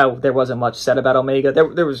 Notice how there wasn't much said about Omega.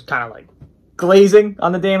 There was kind of like glazing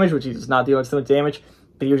on the damage, which he does not deal so much damage,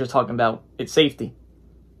 but he was just talking about its safety.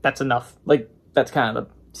 That's enough. Like, that's kind of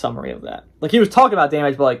the summary of that. Like, he was talking about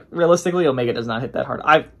damage, but like, realistically, Omega does not hit that hard.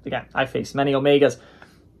 I faced many Omegas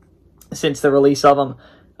since the release of them.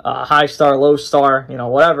 High star, low star, you know,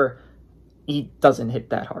 whatever. He doesn't hit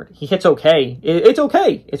that hard. He hits okay. It's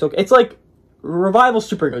okay. It's okay. It's like Revival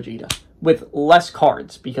Super Gogeta with less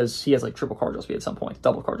cards, because he has like triple card draw speed at some point,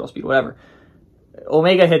 double card draw speed, whatever.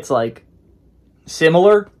 Omega hits like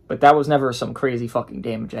similar, but that was never some crazy fucking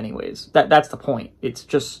damage anyways. That's the point. It's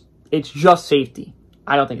just safety.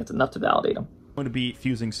 I don't think it's enough to validate him. Going to be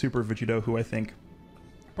fusing Super Vegito, who I think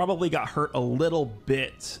probably got hurt a little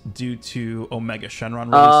bit due to Omega Shenron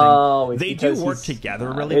releasing. Oh, they do work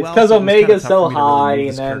together really well. It's because so Omega's kind of so high, really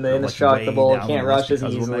and then the indestructible can't rush as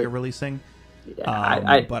easily. Omega releasing.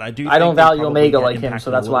 Yeah, but I do. I don't value Omega like him, so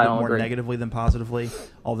that's why I don't more agree. Negatively than positively.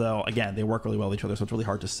 Although again, they work really well with each other, so it's really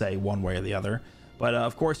hard to say one way or the other. But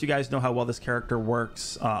of course, you guys know how well this character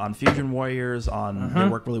works on Fusion Warriors. They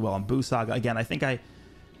work really well on Buu Saga. Again, I think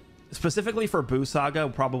specifically for Buu Saga,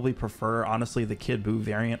 probably prefer honestly the Kid Buu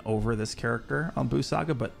variant over this character on Buu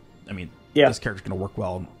Saga. But I mean, this character's going to work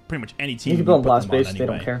well on pretty much any team. You can build blast base; anyway.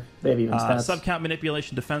 they don't care. They have even stats. Subcount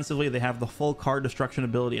manipulation defensively. They have the full card destruction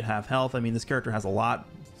ability at half health. I mean, this character has a lot.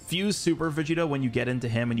 Fuse Super Vegeta when you get into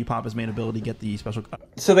him and you pop his main ability, get the special.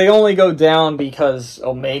 So they only go down because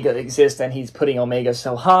Omega exists and he's putting Omega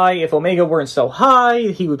so high. If Omega weren't so high,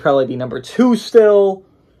 he would probably be number 2 still.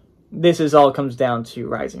 This all comes down to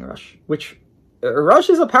Rising Rush, which Rush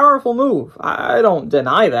is a powerful move. I don't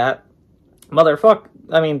deny that. Motherfuck.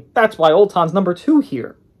 I mean, that's why Ulton's number 2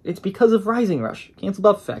 here. It's because of Rising Rush. Cancel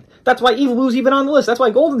buff effect. That's why Evil Blue's even on the list. That's why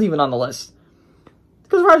Golden's even on the list.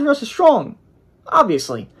 Because Rising Rush is strong.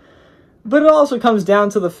 Obviously. But it also comes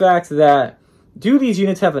down to the fact that, do these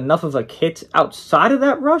units have enough of a kit outside of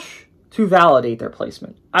that rush to validate their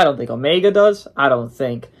placement? I don't think Omega does. I don't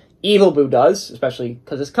think Evil Boo does, especially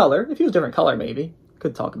because his color. If he was a different color, maybe.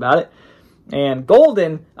 Could talk about it. And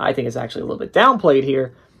Golden, I think, is actually a little bit downplayed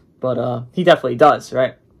here. But he definitely does,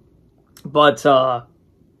 right? But,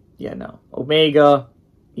 yeah, no. Omega,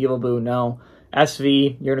 Evil Boo, no.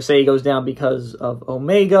 SV, you're going to say he goes down because of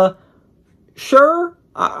Omega. Sure,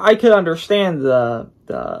 I could understand the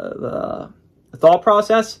thought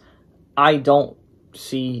process. I don't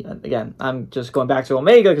see, again, I'm just going back to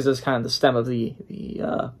Omega because it's kind of the stem of the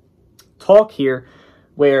talk here,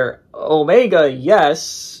 where Omega,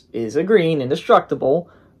 yes, is a green,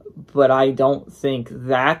 indestructible, but I don't think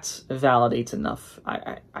that validates enough.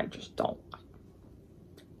 I just don't.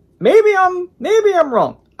 Maybe I'm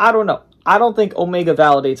wrong. I don't know. I don't think Omega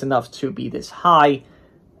validates enough to be this high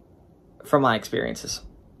from my experiences.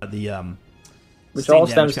 Which all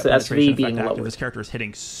stems to SV being lower. This character is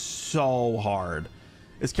hitting so hard.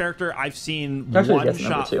 This character, I've seen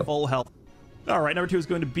one-shot full health. All right, number 2 is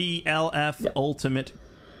going to be LF Ultimate.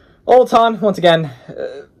 Ulton, once again,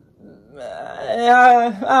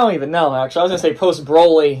 I don't even know, actually. I was going to say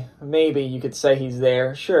post-Broly, maybe you could say he's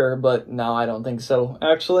there. Sure, but no, I don't think so,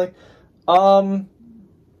 actually. Ulton...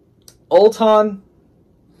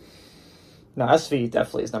 No, SV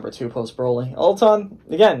definitely is number 2 post Broly. Ulton,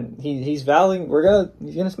 again, he's valuing.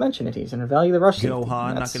 He's gonna mention it. He's gonna value the rush.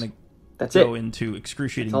 Gohan, not gonna go into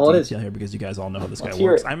excruciating detail here because you guys all know how this guy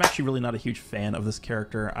works. I'm actually really not a huge fan of this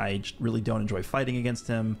character. I really don't enjoy fighting against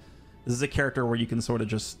him. This is a character where you can sort of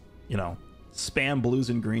just, spam blues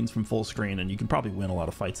and greens from full screen, and you can probably win a lot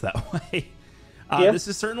of fights that way. This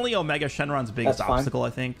is certainly Omega Shenron's biggest obstacle, I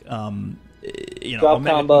think. Omega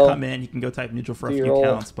can come in, he can go type neutral for a few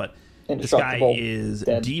counts, but this guy is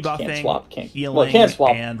debuffing, healing,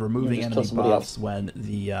 and removing enemy buffs when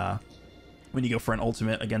you go for an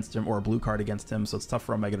ultimate against him or a blue card against him. So it's tough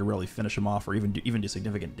for Omega to really finish him off or even do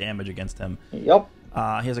significant damage against him. Yep.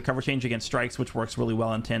 He has a cover change against strikes, which works really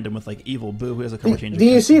well in tandem with like Evil Boo, who has a cover change. Do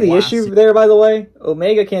you see the issue there, by the way?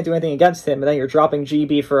 Omega can't do anything against him, and then you're dropping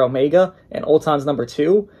GB for Omega, and Ulton's number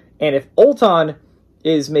 2. And if Ulton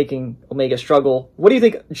is making Omega struggle, what do you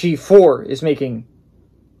think G4 is making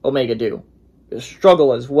Omega do?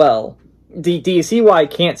 Struggle as well. Do you see why I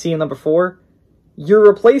can't see him number 4? You're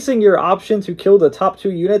replacing your option to kill the top 2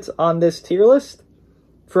 units on this tier list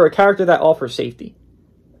for a character that offers safety.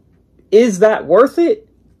 Is that worth it?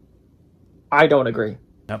 I don't agree.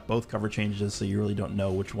 Both cover changes, so you really don't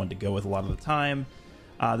know which one to go with a lot of the time.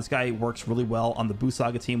 This guy works really well on the Buu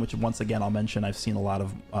Saga team, which once again I'll mention I've seen a lot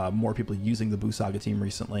of more people using the Buu Saga team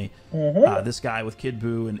recently. This guy with Kid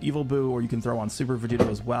Buu and Evil Buu, or you can throw on Super Vegeta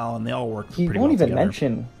as well, and they all work pretty well together. He won't even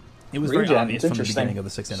mention it was regen. very obvious from the beginning of the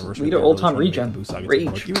 6th anniversary. Leader Ulton regen.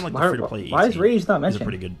 Rage. Even like the free-to-play why is Rage not mentioned? Is a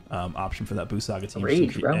pretty good option for that Buu Saga team.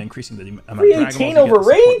 Rage, bro. Increasing the amount of Free 18 over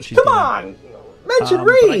Rage? Come on! Mention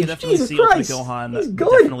Rage! Jesus Christ! Gohan he's good!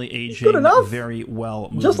 Definitely aging good enough! Very well.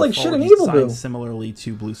 Just like Shit and Evil Boo. Similarly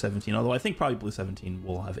to Blue 17, although I think probably Blue 17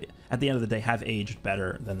 will have, at the end of the day, have aged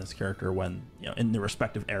better than this character when, in the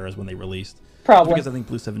respective eras when they released. Probably. Because I think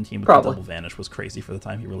Blue 17 with the double vanish was crazy for the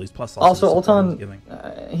time he released. Plus also Ulton,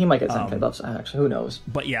 he might get Zenkai buffs, actually, who knows.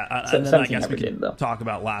 But yeah, and then I guess we can talk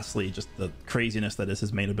about lastly just the craziness that is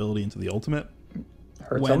his main ability into the ultimate.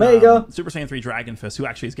 Hurts Omega. Super Saiyan 3 Dragon Fist, who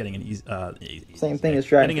actually is getting an same thing as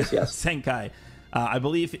Dragon Fist, yes. Zenkai. I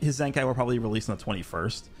believe his Zenkai will probably release on the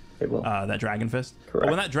 21st. that Dragon Fist. Correct. But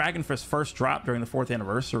when that Dragon Fist first dropped during the 4th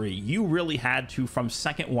anniversary, you really had to, from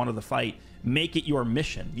second one of the fight, make it your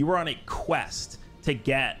mission. You were on a quest to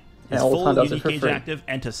get his full unique gauge active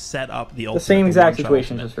and to set up the ultimate. The same exact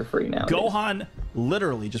situation, just for free now. Gohan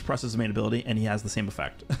literally just presses his main ability and he has the same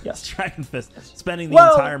effect. Yes. Dragon Fist, spending the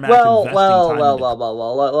entire match investing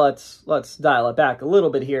time. Let's dial it back a little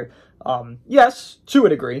bit here. Yes, to a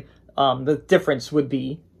degree. The difference would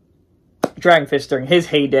be Dragon Fist during his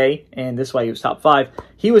heyday, and this is why he was top 5.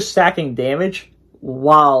 He was stacking damage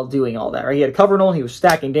while doing all that, right? He had a cover ult, he was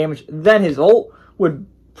stacking damage. Then his ult would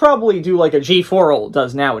probably do like a G4 ult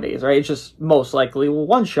does nowadays, right? It's just most likely will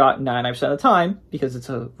one-shot 99% of the time because it's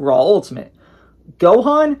a raw ultimate.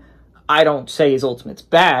 Gohan, I don't say his ultimate's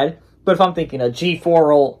bad, but if I'm thinking a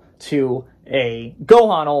G4 ult to a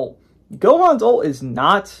Gohan ult, Gohan's ult is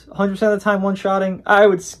not 100% of the time one-shotting. I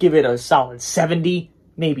would give it a solid 70,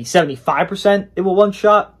 maybe 75% it will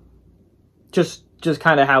one-shot. Just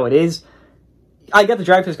kind of how it is. I get the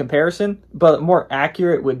Dragon Fist comparison, but more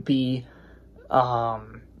accurate would be, I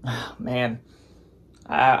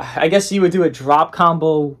guess you would do a drop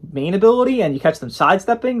combo main ability and you catch them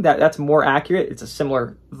sidestepping. That's more accurate. It's a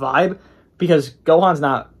similar vibe because Gohan's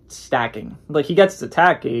not stacking. Like, he gets his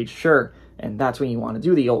attack gauge, sure, and that's when you want to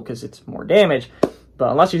do the ult because it's more damage.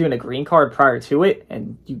 But unless you're doing a green card prior to it,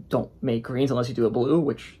 and you don't make greens unless you do a blue,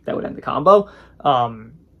 which that would end the combo,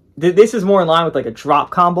 this is more in line with like a drop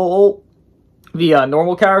combo ult via a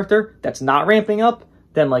normal character that's not ramping up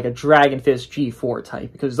than like a Dragon Fist G4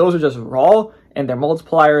 type, because those are just raw and their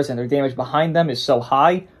multipliers and their damage behind them is so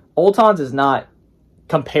high. Ulton's is not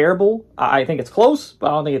comparable. I think it's close, but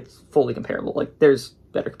I don't think it's fully comparable. Like, there's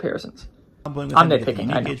better comparisons. I'm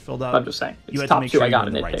nitpicking. I know. I'm just saying. You had to make sure you were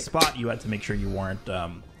in the right spot. You had to make sure you weren't,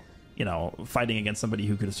 fighting against somebody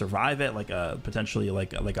who could survive it, like a potentially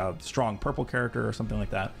like a strong purple character or something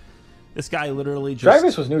like that. This guy literally just... Dragon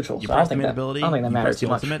Fist was neutral, so I don't think that matters too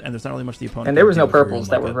much. And there's not really much the opponent... And there was no purples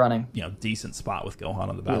that were running. Decent spot with Gohan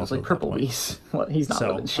on the battle. It was like purple Whis. Well, he's not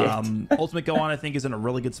living shit. Ultimate Gohan, I think, is in a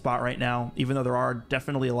really good spot right now. Even though there are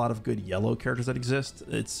definitely a lot of good yellow characters that exist,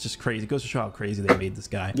 it's just crazy. It goes to show how crazy they made this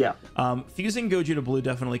guy. Yeah. Fusing Goju to blue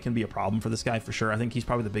definitely can be a problem for this guy, for sure. I think he's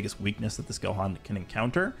probably the biggest weakness that this Gohan can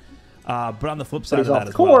encounter. But on the flip side of that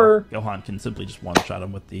as well, Gohan can simply just one-shot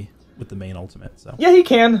him with the main ultimate. So yeah, he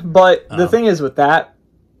can, but the thing is with that,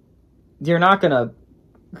 you're not gonna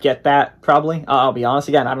get that probably. I'll be honest,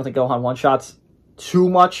 again, I don't think Gohan one-shots too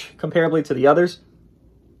much comparably to the others,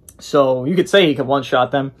 so you could say he could one-shot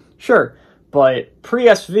them, sure, but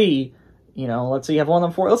pre-SV, let's say you have one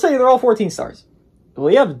of them let's say they're all 14 stars, well,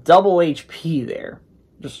 you have double HP there,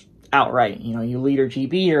 just outright. You leader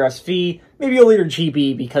GB or SV, maybe you'll leader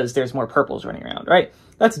GB because there's more purples running around, right?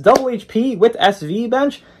 That's double HP with SV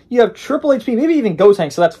bench. You have triple HP, maybe even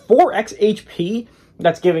Gotenks, so that's 4x HP.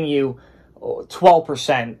 That's giving you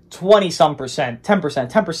 12%, 20-some%,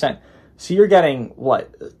 10%, 10%. So you're getting,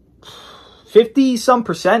 what,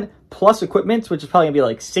 50-some% plus equipment, which is probably going to be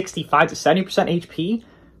like 65 to 70% HP.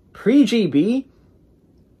 Pre-GB,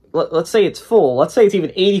 let's say it's full. Let's say it's even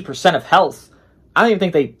 80% of health. I don't even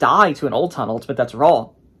think they die to an Ulton ultimate that's raw.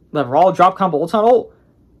 The raw drop combo Ulton ult.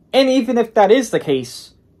 And even if that is the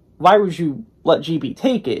case, why would you let GB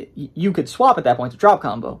take it? You could swap at that point to drop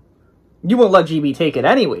combo. You wouldn't let GB take it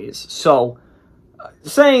anyways. So,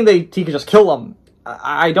 saying he could just kill him,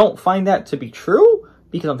 I don't find that to be true,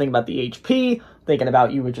 because I'm thinking about the HP, thinking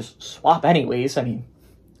about you would just swap anyways. I mean,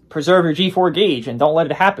 preserve your G4 gauge and don't let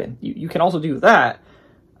it happen. You can also do that.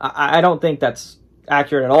 I don't think that's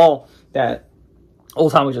accurate at all, that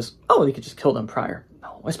Ulton would just, he could just kill them prior.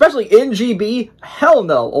 No. Especially in GB, hell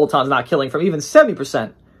no, Ulton's not killing from even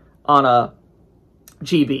 70% on a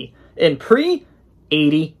GB. In pre,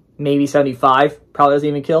 80, maybe 75, probably doesn't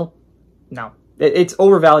even kill. No. It's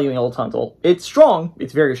overvaluing Ulton's ult. It's strong.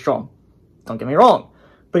 It's very strong. Don't get me wrong.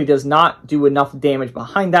 But he does not do enough damage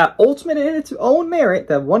behind that ultimate in its own merit,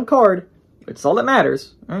 that one card, which is all that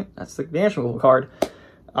matters. Right? That's the national card.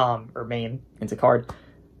 Or main into card.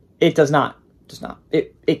 It does not.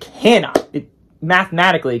 It cannot.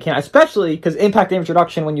 Mathematically, it cannot. Especially because impact damage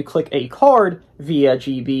reduction, when you click a card via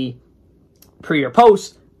GB, pre or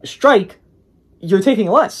post, strike, you're taking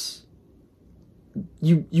less.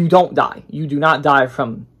 You don't die. You do not die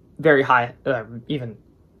from very high, even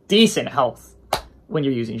decent health when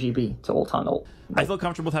you're using GB to ult on ult. I feel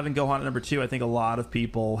comfortable with having Gohan at number 2. I think a lot of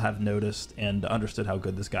people have noticed and understood how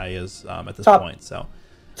good this guy is at this point. So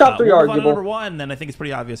Top 3 we'll arguable. Number 1, then I think it's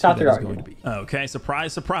pretty obvious Top who 3 that is arguable. going to be. Okay,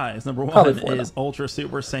 surprise, surprise. Number 1 is Ultra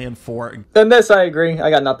Super Saiyan 4. And this, I agree. I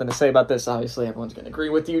got nothing to say about this. Obviously, everyone's going to agree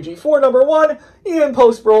with you. G4, number 1. Even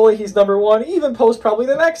post Broly, he's number 1. Even post probably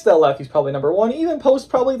the next LF, he's probably number 1. Even post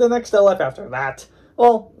probably the next LF after that.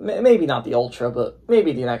 Well, maybe not the Ultra, but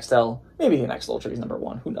maybe the next L. Maybe the next Ultra, he's number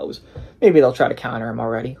 1. Who knows? Maybe they'll try to counter him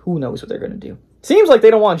already. Who knows what they're going to do? Seems like they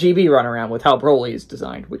don't want GB running around with how Broly is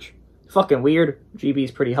designed, which fucking weird.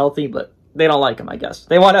 GB's pretty healthy, but they don't like him, I guess.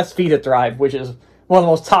 They want SV to thrive, which is one of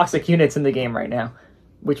the most toxic units in the game right now,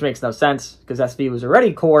 which makes no sense, because SV was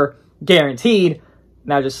already core, guaranteed,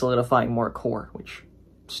 now just solidifying more core, which,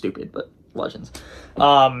 stupid, but legends.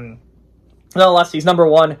 Nonetheless, he's number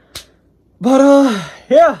 1. But,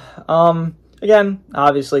 yeah, again,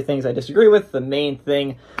 obviously things I disagree with. The main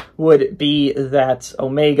thing would be that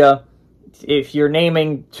Omega, if you're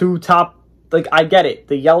naming 2 top, like, I get it.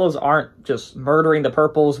 The yellows aren't just murdering the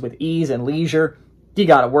purples with ease and leisure. You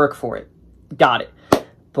gotta work for it. Got it.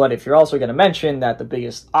 But if you're also going to mention that the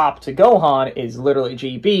biggest op to Gohan is literally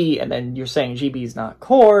GB, and then you're saying GB's not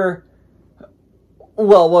core,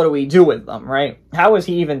 well, what do we do with them, right? How is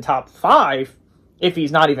he even top 5 if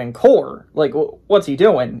he's not even core? Like, what's he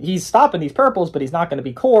doing? He's stopping these purples, but he's not going to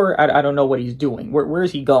be core. I don't know what he's doing. Where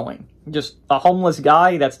is he going? Just a homeless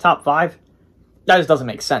guy that's top 5? That just doesn't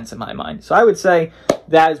make sense in my mind. So I would say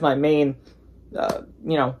that is my main,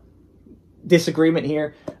 disagreement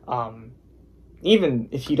here. Even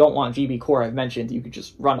if you don't want GB core, I've mentioned, you could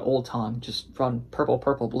just run Ulton, just run purple,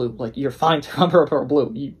 purple, blue. Like, you're fine to run purple,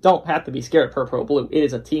 blue. You don't have to be scared of purple, blue. It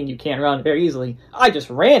is a team you can run very easily. I just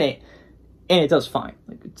ran it, and it does fine.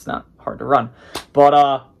 Like, it's not hard to run.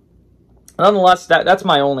 But, nonetheless, that's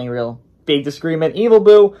my only real big disagreement. Evil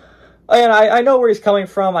Boo, and I know where he's coming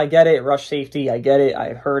from. I get it. Rush safety, I get it.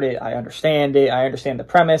 I've heard it. I understand it. I understand the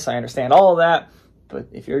premise. I understand all of that. But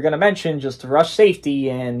if you're going to mention just rush safety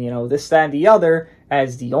and, this, that, and the other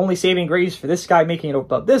as the only saving grace for this guy making it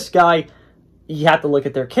above this guy, you have to look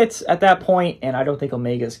at their kits at that point. And I don't think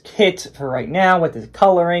Omega's kit for right now with his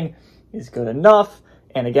coloring is good enough.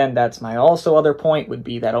 And again, that's my also other point would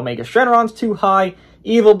be that Omega Shenron's too high.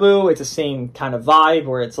 Evil Boo, it's the same kind of vibe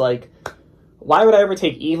where it's like, why would I ever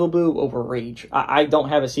take Evil Boo over Rage? I don't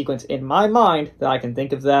have a sequence in my mind that I can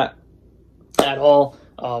think of that at all.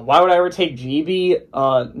 Why would I ever take GB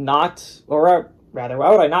why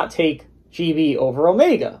would I not take GB over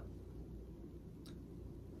Omega?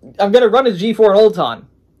 I'm going to run as G4 and Ulton.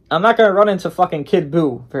 I'm not going to run into fucking Kid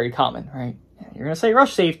Buu. Very common, right? You're going to say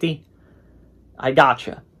rush safety. I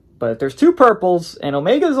gotcha. But if there's 2 purples and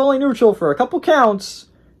Omega's only neutral for a couple counts,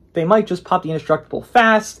 they might just pop the indestructible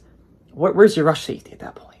fast. Where's your rush safety at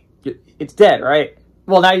that point? It's dead, right?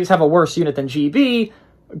 Well, now you just have a worse unit than GB.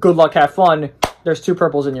 Good luck, have fun. There's 2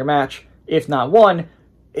 purples in your match. If not 1,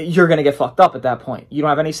 you're going to get fucked up at that point. You don't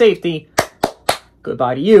have any safety.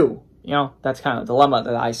 Goodbye to you. That's kind of the dilemma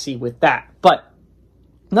that I see with that. But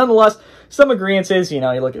nonetheless, some agreeances, you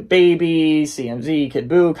look at Baby, CMZ, Kid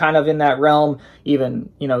Buu, kind of in that realm. Even,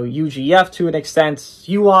 UGF to an extent.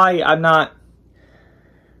 UI, I'm not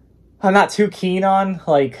too keen on.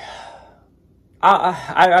 Like,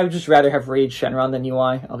 I would just rather have Rage Shenron than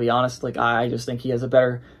UI, I'll be honest. Like, I just think he has a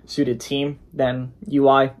better suited team than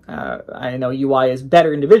UI. I know UI is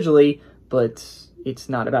better individually, but it's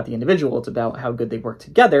not about the individual. It's about how good they work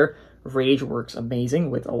together. Rage works amazing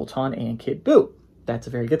with Ulton and Kid Buu. That's a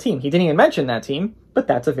very good team. He didn't even mention that team, but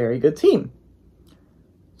that's a very good team.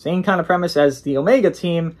 Same kind of premise as the Omega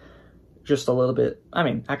team, just a little bit,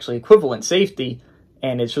 actually equivalent safety,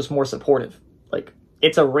 and it's just more supportive. Like,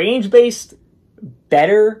 it's a range-based,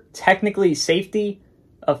 better, technically, safety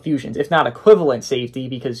of fusions, if not equivalent safety,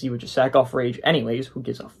 because you would just sack off Rage anyways, who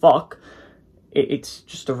gives a fuck. It's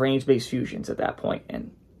just a range-based fusions at that point,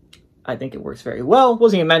 and I think it works very well.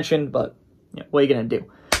 Wasn't even mentioned, but what are you going to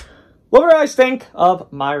do? What do you guys think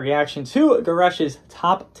of my reaction to Goresh's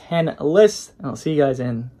top 10 list? And I'll see you guys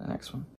in the next one.